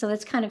 So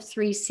that's kind of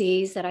 3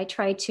 C's that I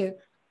try to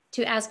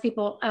ask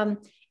people.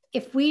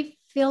 If we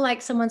feel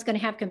like someone's going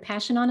to have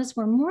compassion on us,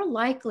 we're more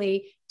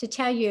likely to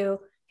tell you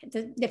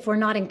if we're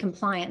not in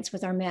compliance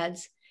with our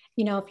meds.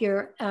 If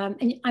you're,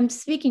 and I'm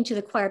speaking to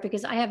the choir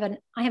because I have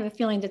a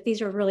feeling that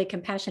these are really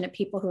compassionate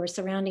people who are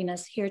surrounding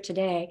us here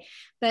today.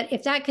 But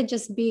if that could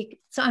just be,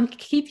 so I'm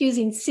keep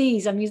using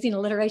C's, I'm using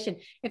alliteration.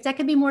 If that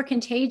could be more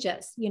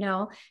contagious,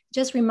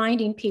 just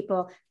reminding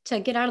people to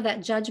get out of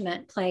that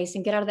judgment place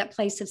and get out of that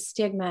place of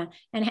stigma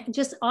and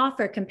just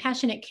offer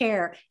compassionate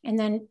care. And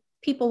then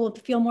people will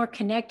feel more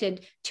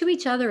connected to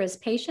each other as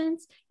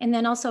patients, and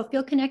then also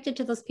feel connected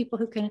to those people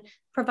who can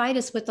provide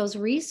us with those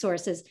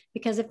resources.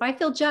 Because if I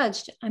feel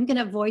judged, I'm going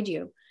to avoid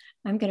you.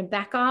 I'm going to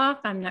back off.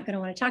 I'm not going to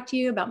want to talk to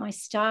you about my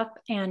stuff.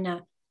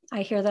 And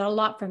I hear that a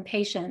lot from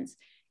patients.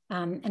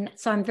 And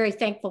so I'm very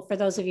thankful for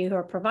those of you who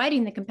are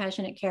providing the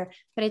compassionate care,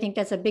 but I think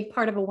that's a big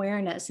part of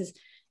awareness is,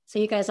 so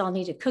you guys all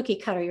need to cookie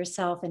cutter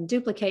yourself and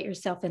duplicate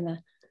yourself in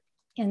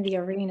the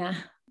arena.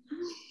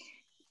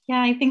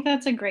 Yeah, I think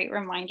that's a great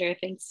reminder.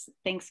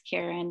 Thanks,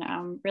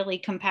 Karen. Really,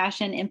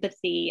 compassion,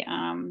 empathy,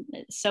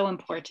 so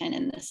important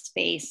in this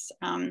space.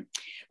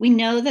 We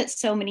know that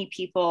so many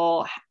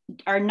people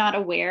are not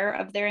aware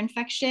of their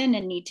infection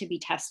and need to be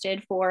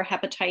tested for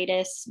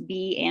hepatitis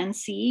B and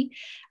C.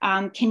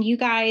 Can you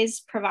guys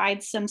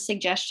provide some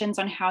suggestions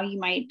on how you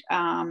might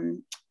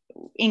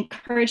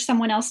encourage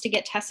someone else to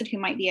get tested who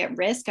might be at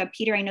risk?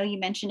 Peter, I know you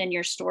mentioned in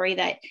your story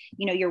that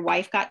your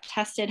wife got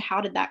tested. How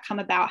did that come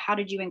about? How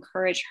did you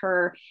encourage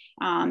her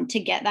to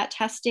get that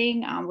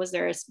testing? Was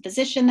there a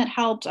physician that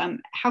helped?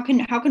 How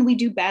can we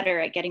do better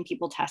at getting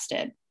people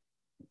tested?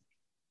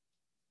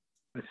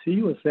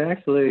 She was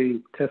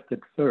actually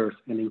tested first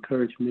and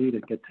encouraged me to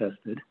get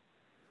tested.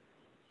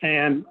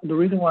 And the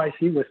reason why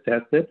she was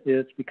tested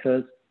is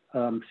because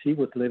she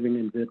was living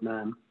in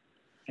Vietnam,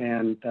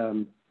 and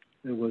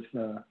it was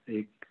a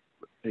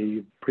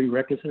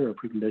prerequisite or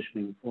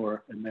preconditioning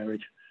for a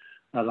marriage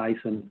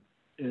license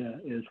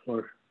is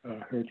for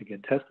her to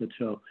get tested.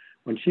 So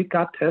when she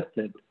got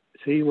tested,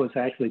 she was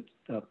actually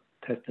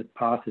tested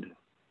positive.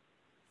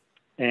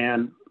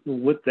 And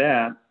with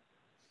that,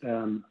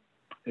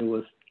 it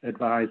was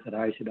advised that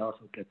I should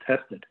also get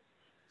tested.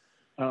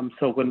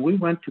 So when we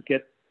went to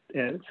get,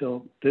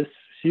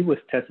 she was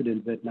tested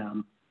in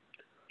Vietnam.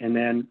 And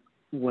then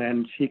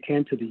when she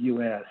came to the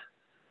US,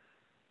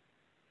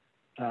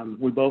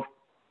 we both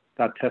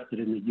got tested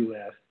in the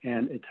US,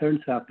 and it turns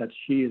out that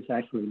she is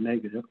actually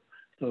negative.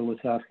 So it was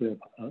actually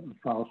a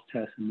false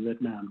test in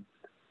Vietnam.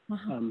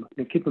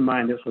 And keep in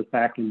mind, this was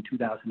back in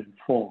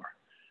 2004.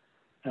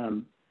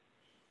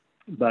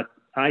 But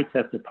I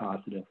tested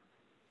positive.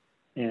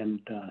 And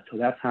so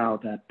that's how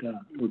that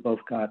we both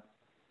got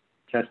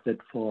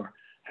tested for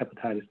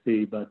hepatitis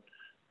B. But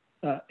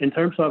in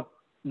terms of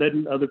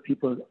letting other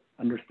people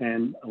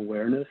understand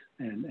awareness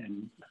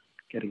and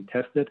getting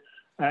tested,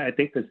 I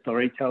think the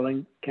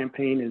storytelling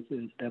campaign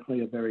is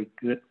definitely a very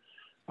good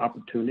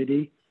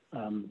opportunity.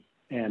 And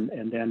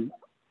then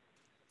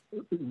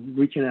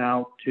reaching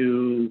out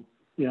to,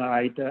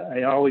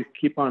 I always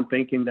keep on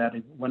thinking that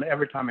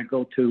every time I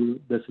go to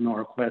the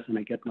Sonora Quest and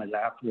I get my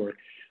lab work,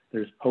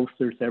 there's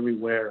posters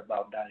everywhere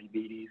about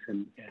diabetes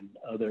and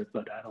others,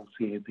 but I don't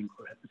see anything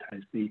for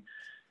hepatitis B.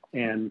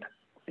 And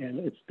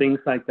it's things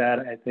like that.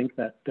 I think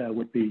that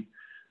would be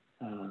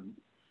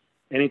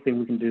anything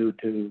we can do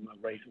to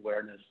raise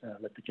awareness,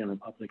 let the general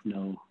public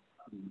know,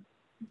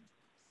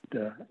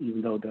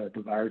 even though the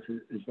virus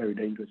is very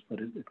dangerous,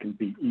 but it can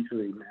be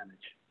easily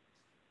managed.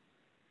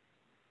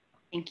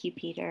 Thank you,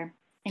 Peter.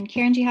 And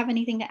Karen, do you have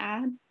anything to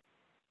add?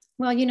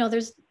 Well,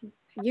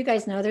 you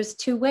guys know there's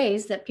two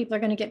ways that people are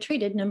going to get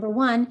treated. Number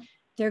one,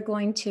 they're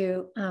going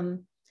to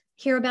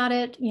hear about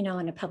it, in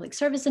a public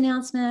service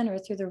announcement or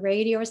through the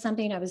radio or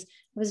something. I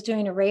was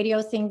doing a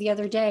radio thing the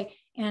other day,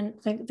 and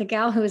the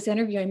gal who was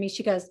interviewing me,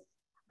 she goes,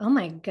 "Oh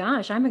my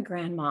gosh, I'm a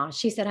grandma."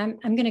 She said, I'm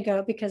going to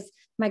go because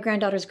my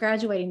granddaughter's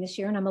graduating this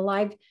year and I'm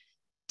alive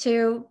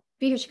to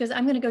be here. She goes,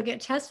 "I'm going to go get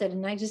tested."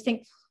 And I just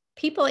think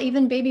people,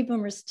 even baby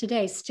boomers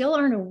today, still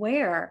aren't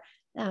aware,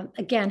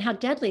 again, how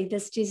deadly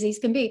this disease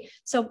can be.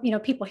 So,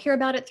 people hear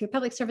about it through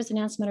public service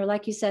announcement, or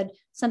like you said,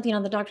 something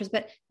on the doctors,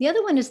 but the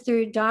other one is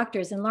through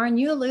doctors. And Lauren,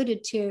 you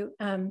alluded to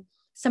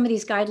some of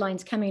these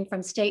guidelines coming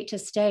from state to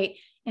state.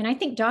 And I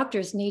think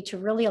doctors need to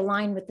really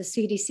align with the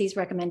CDC's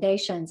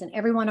recommendations, and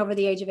everyone over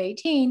the age of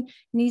 18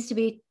 needs to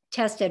be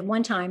tested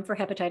one time for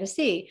hepatitis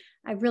C.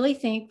 I really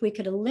think we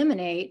could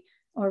eliminate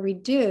or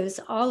reduce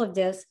all of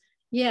this.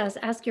 Yes,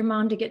 ask your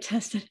mom to get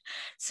tested.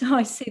 So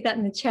I see that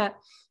in the chat.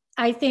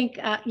 I think,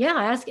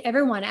 ask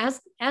everyone,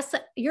 ask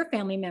your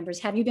family members,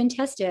 have you been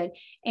tested?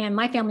 And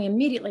my family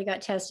immediately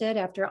got tested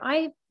after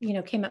I,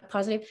 came up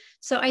positive.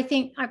 So I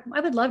think I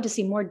would love to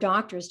see more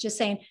doctors just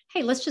saying,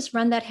 hey, let's just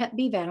run that Hep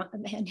B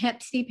and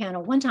Hep C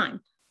panel one time.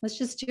 Let's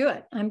just do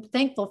it. I'm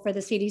thankful for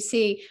the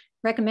CDC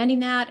recommending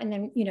that, and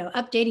then,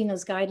 updating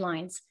those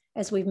guidelines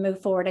as we've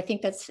moved forward. I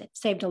think that's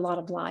saved a lot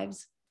of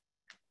lives.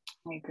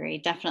 I agree,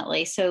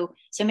 definitely. So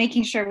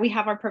making sure we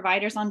have our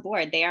providers on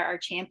board. They are our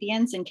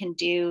champions and can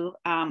do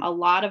a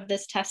lot of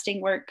this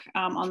testing work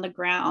on the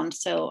ground.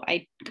 So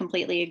I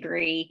completely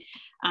agree.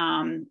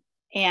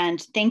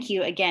 And thank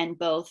you again,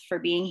 both, for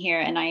being here.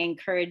 And I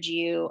encourage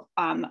you,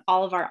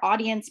 all of our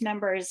audience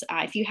members,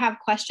 if you have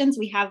questions,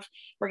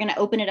 we're going to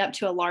open it up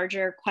to a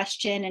larger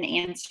question and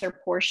answer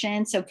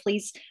portion. So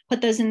please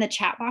put those in the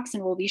chat box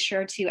and we'll be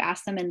sure to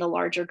ask them in the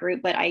larger group.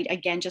 But I,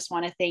 again, just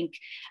want to thank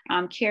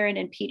Karen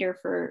and Peter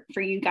for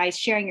you guys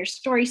sharing your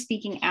story,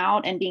 speaking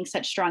out, and being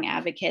such strong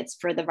advocates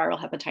for the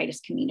viral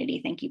hepatitis community.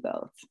 Thank you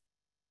both.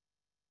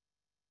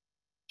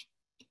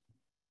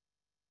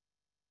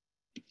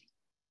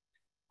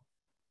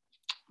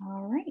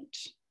 All right.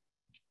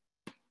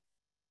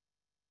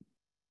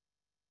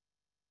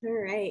 All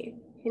right.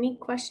 Any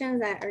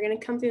questions that are going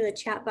to come through the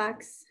chat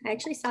box? I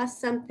actually saw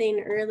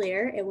something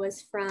earlier. It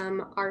was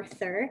from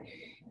Arthur.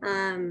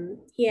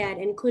 He had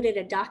included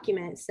a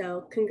document.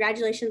 So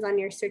congratulations on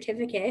your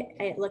certificate.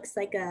 It looks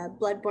like a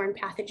bloodborne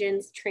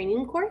pathogens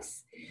training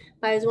course.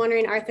 But I was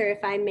wondering, Arthur,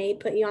 if I may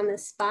put you on the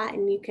spot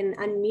and you can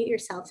unmute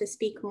yourself to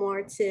speak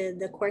more to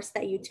the course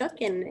that you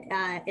took and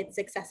its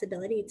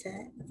accessibility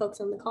to folks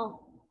on the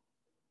call.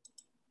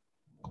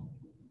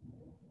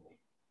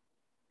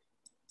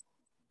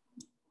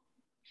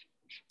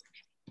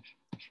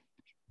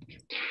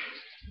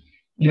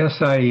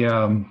 Yes, I,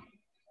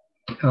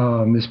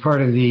 as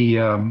part of the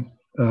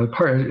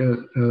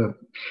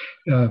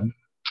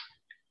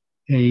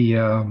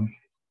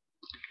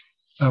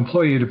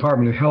employee of the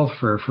Department of Health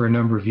for a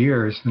number of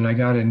years, and I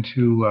got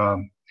into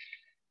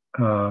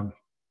harm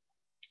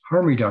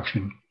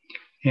reduction.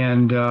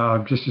 And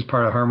just as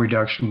part of harm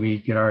reduction, we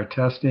get our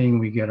testing,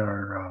 we get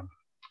our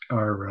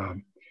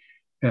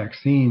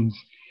vaccines,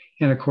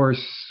 and of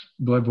course,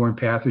 bloodborne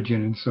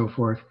pathogen and so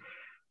forth.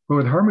 But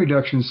with harm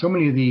reduction, so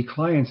many of the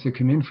clients that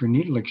come in for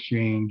needle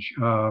exchange,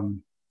 they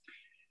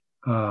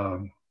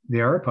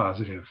are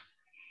positive.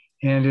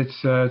 And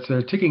it's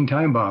a ticking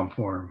time bomb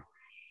for them.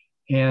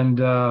 And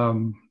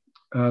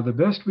the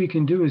best we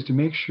can do is to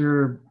make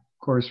sure, of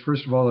course,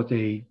 first of all, that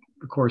they,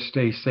 of course,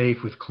 stay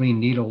safe with clean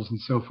needles and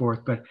so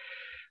forth.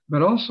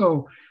 But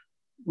also,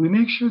 we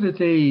make sure that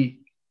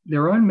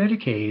they're on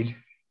Medicaid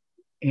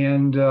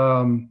and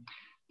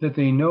that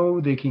they know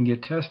they can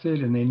get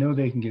tested and they know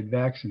they can get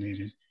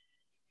vaccinated,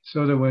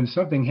 so that when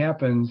something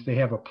happens, they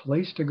have a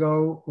place to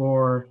go,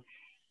 or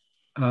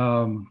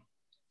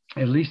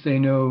at least they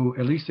know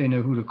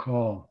who to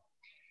call.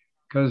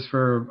 Because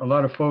for a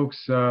lot of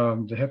folks,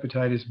 the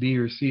hepatitis B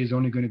or C is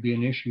only going to be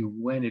an issue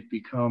when it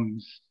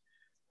becomes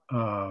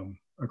a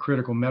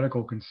critical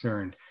medical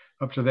concern.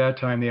 Up to that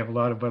time, they have a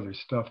lot of other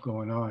stuff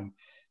going on.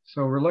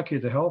 So we're lucky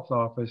at the health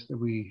office that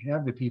we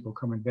have the people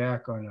coming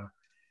back on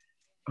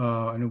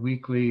a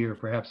weekly or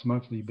perhaps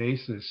monthly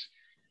basis,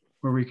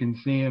 where we can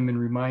see them and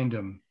remind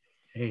them,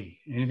 hey,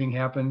 anything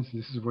happens,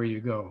 this is where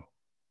you go.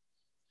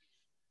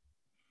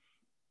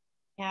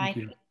 Yeah, I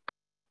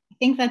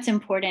think that's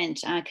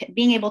important.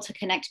 Being able to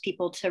connect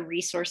people to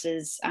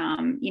resources.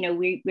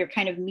 We're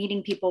kind of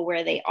meeting people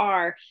where they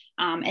are,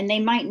 and they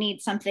might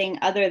need something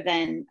other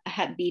than a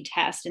Hep B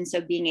test. And so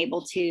being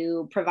able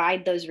to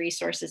provide those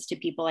resources to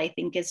people, I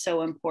think, is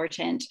so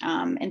important.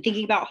 And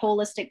thinking about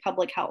holistic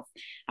public health,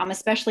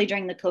 especially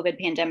during the COVID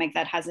pandemic,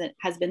 that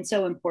has been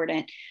so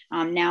important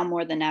now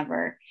more than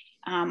ever.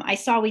 I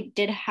saw we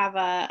did have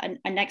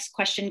a next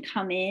question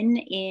come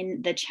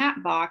in the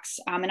chat box,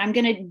 and I'm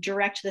going to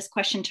direct this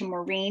question to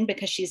Maureen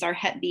because she's our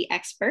Hep B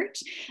expert.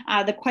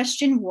 The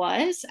question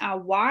was,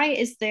 why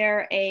is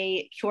there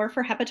a cure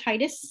for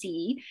hepatitis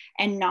C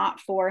and not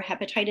for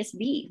hepatitis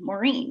B?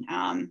 Maureen,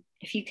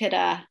 if you could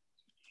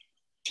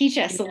teach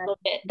us a little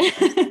bit.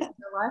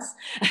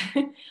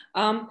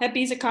 Hep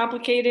B is a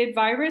complicated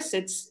virus.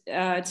 It's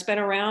been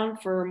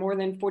around for more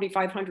than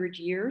 4,500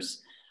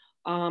 years.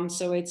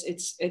 So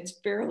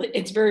it's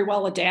very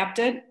well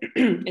adapted.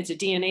 It's a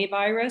DNA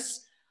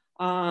virus.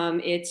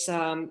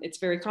 It's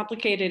very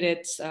complicated.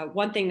 It's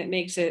one thing that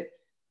makes it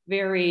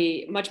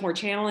much more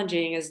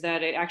challenging is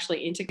that it actually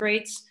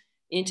integrates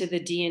into the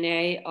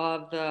DNA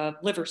of the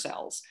liver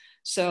cells.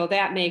 So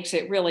that makes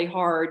it really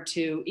hard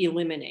to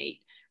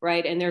eliminate,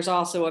 right? And there's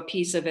also a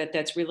piece of it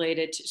that's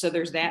related to, so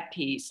there's that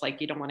piece,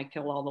 like you don't want to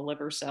kill all the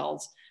liver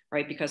cells,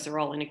 right? Because they're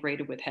all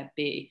integrated with Hep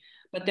B.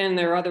 But then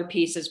there are other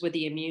pieces with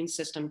the immune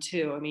system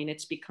too. I mean,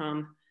 it's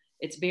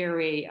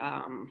very,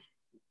 I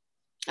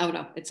don't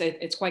know,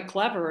 it's quite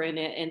clever in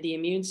it. And the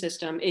immune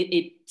system,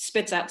 it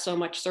spits out so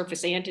much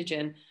surface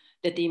antigen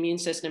that the immune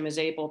system is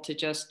able to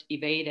just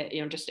evade it,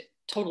 just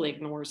totally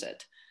ignores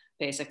it,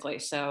 basically.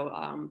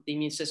 So the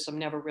immune system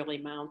never really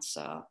mounts,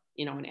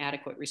 an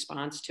adequate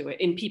response to it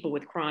in people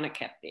with chronic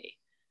Hep B.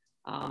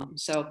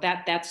 So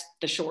that's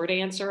the short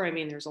answer. I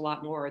mean, there's a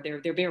lot more.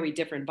 They're very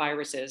different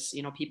viruses.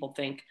 People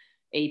think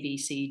A, B,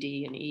 C,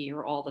 D, and E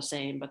are all the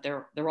same, but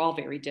they're all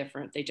very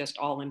different. They just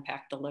all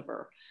impact the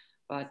liver.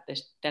 But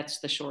that's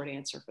the short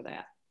answer for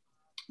that.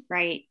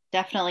 Right,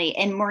 definitely.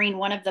 And Maureen,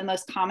 one of the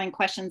most common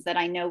questions that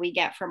I know we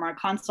get from our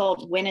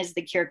consult, when is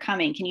the cure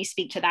coming? Can you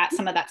speak to that?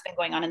 Some of that's been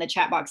going on in the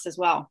chat box as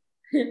well.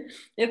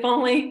 If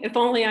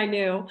only I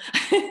knew.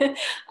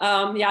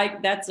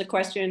 That's a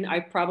question I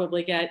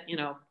probably get,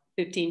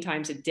 15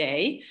 times a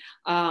day.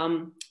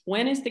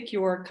 When is the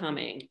cure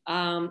coming?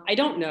 I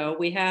don't know.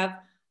 We have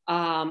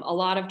a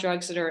lot of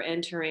drugs that are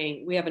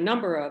entering. We have a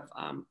number of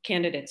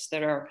candidates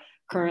that are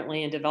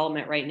currently in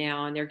development right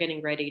now, and they're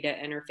getting ready to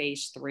enter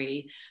phase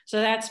 3.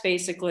 So that's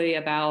basically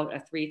about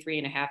a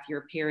 3.5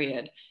 year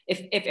period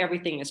if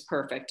everything is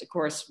perfect. Of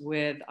course,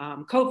 with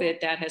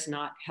COVID, that has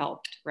not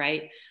helped,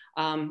 right?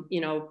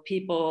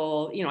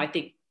 People, I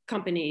think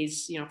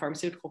companies,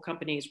 pharmaceutical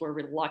companies were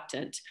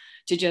reluctant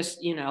to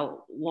just,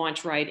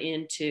 launch right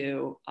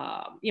into,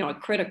 a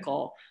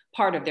critical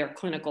part of their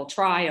clinical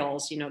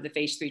trials, the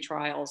phase 3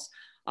 trials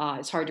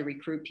It's hard to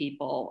recruit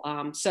people.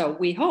 So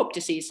we hope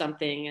to see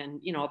something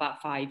in,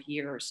 about 5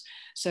 years.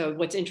 So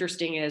what's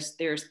interesting is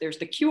there's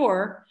the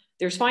cure,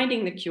 there's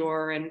finding the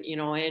cure, and,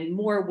 and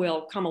more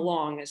will come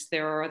along as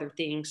there are other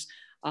things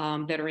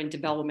that are in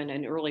development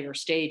in earlier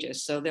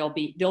stages. So there'll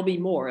be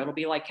more. It'll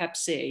be like Hep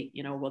C,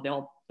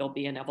 there'll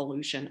be an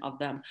evolution of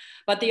them.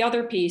 But the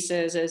other piece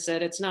is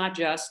that it's not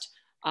just,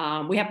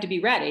 we have to be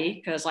ready,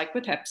 because like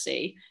with Hep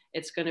C,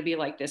 it's going to be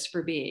like this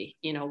for B.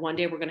 One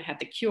day we're going to have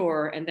the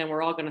cure, and then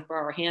we're all going to throw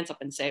our hands up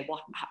and say,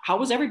 well,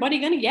 how is everybody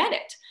going to get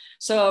it?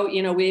 So,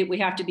 we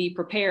have to be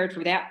prepared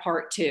for that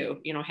part too.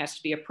 It has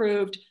to be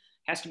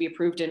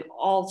approved in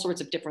all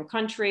sorts of different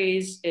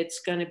countries.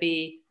 It's going to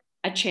be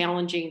a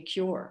challenging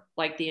cure,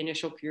 like the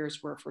initial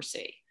cures were for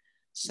C.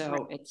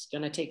 So it's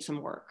going to take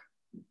some work.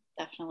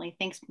 Definitely.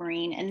 Thanks,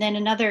 Maureen. And then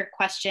another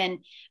question,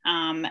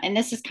 and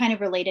this is kind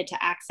of related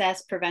to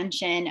access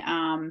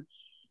prevention,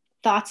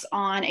 thoughts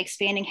on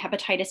expanding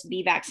hepatitis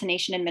B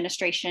vaccination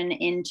administration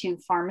into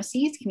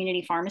pharmacies,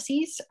 community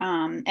pharmacies.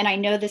 And I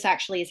know this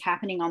actually is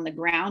happening on the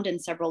ground in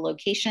several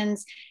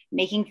locations,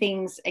 making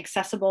things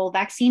accessible.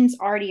 Vaccines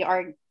already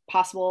are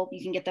possible.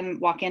 You can get them,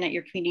 walk in at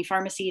your community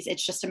pharmacies.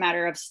 It's just a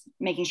matter of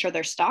making sure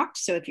they're stocked.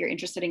 So if you're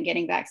interested in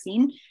getting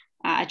vaccine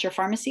at your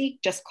pharmacy,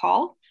 just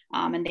call.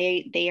 And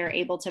they are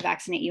able to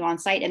vaccinate you on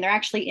site. And they're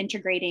actually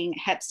integrating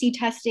Hep C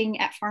testing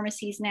at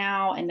pharmacies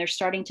now, and they're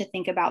starting to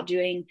think about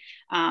doing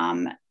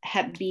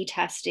Hep B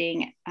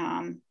testing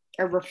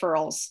or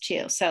referrals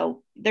too.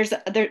 So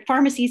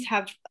pharmacies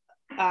have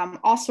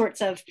all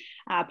sorts of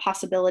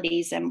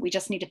possibilities, and we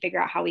just need to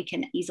figure out how we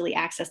can easily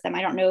access them.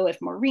 I don't know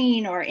if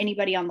Maureen or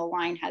anybody on the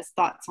line has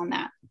thoughts on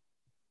that.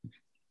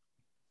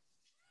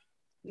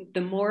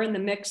 The more in the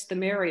mix, the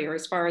merrier,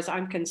 as far as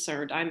I'm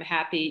concerned. I'm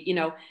happy.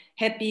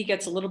 Hep B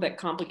gets a little bit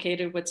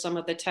complicated with some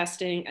of the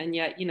testing, and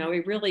yet,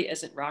 it really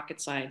isn't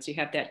rocket science. You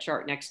have that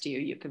chart next to you,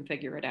 you can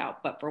figure it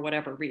out. But for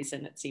whatever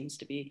reason, there seem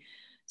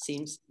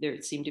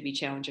to be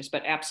challenges.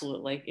 But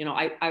absolutely,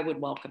 I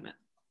would welcome it.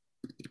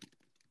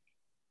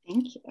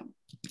 Thank you.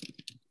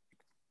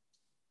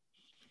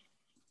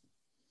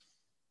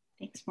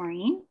 Thanks,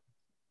 Maureen.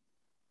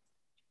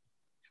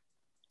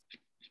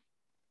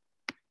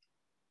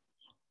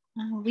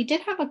 We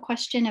did have a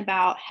question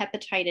about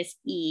hepatitis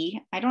E.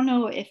 I don't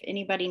know if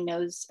anybody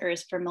knows or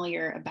is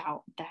familiar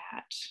about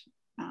that.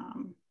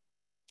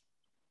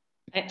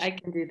 I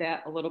can do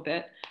that a little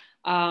bit.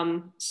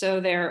 So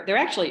there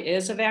actually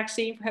is a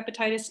vaccine for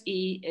hepatitis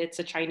E. It's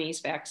a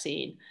Chinese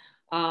vaccine.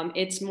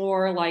 It's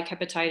more like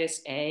hepatitis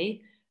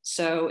A.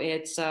 So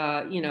it's,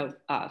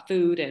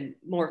 food and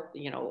more,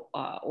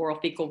 oral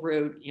fecal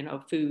route,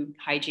 food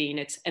hygiene.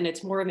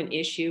 It's more of an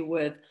issue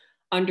with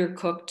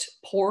undercooked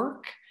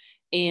pork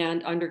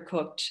and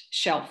undercooked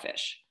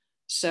shellfish.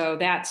 So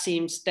that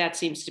seems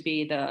to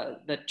be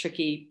the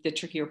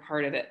trickier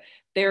part of it.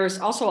 There's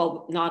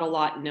also not a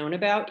lot known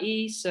about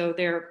E. So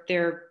there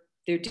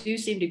do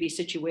seem to be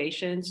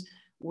situations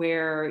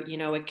where,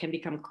 it can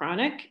become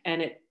chronic, and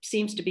it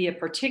seems to be a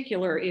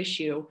particular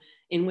issue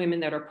in women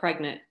that are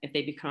pregnant if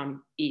they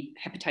become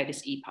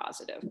hepatitis E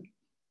positive.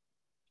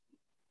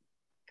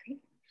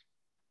 Great.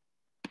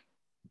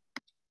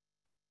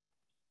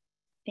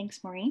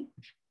 Thanks, Maureen.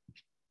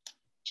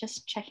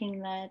 Just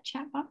checking the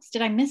chat box.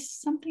 Did I miss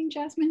something,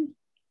 Jasmine?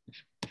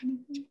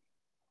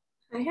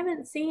 I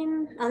haven't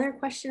seen other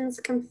questions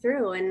come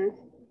through, and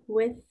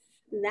with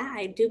that,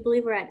 I do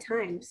believe we're at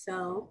time.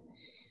 So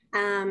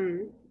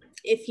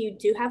if you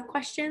do have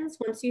questions,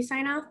 once you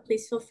sign off,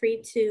 please feel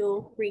free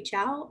to reach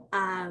out.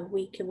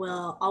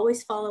 We'll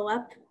always follow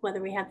up,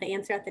 whether we have the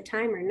answer at the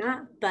time or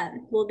not, but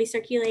we'll be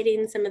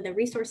circulating some of the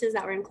resources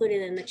that were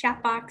included in the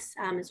chat box,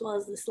 as well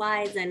as the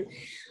slides. And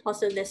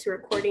also this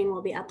recording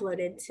will be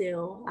uploaded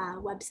to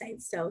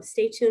websites. So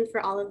stay tuned for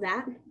all of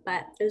that.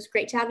 But it was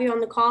great to have you on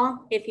the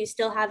call. If you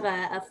still have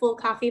a full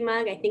coffee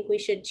mug, I think we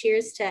should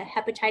cheers to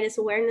Hepatitis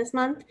Awareness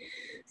Month.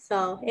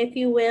 So if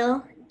you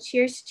will,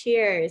 cheers,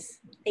 cheers.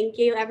 Thank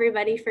you,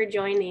 everybody, for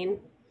joining.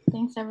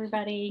 Thanks,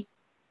 everybody.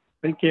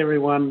 Thank you,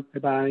 everyone.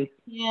 Bye-bye.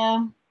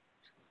 Yeah.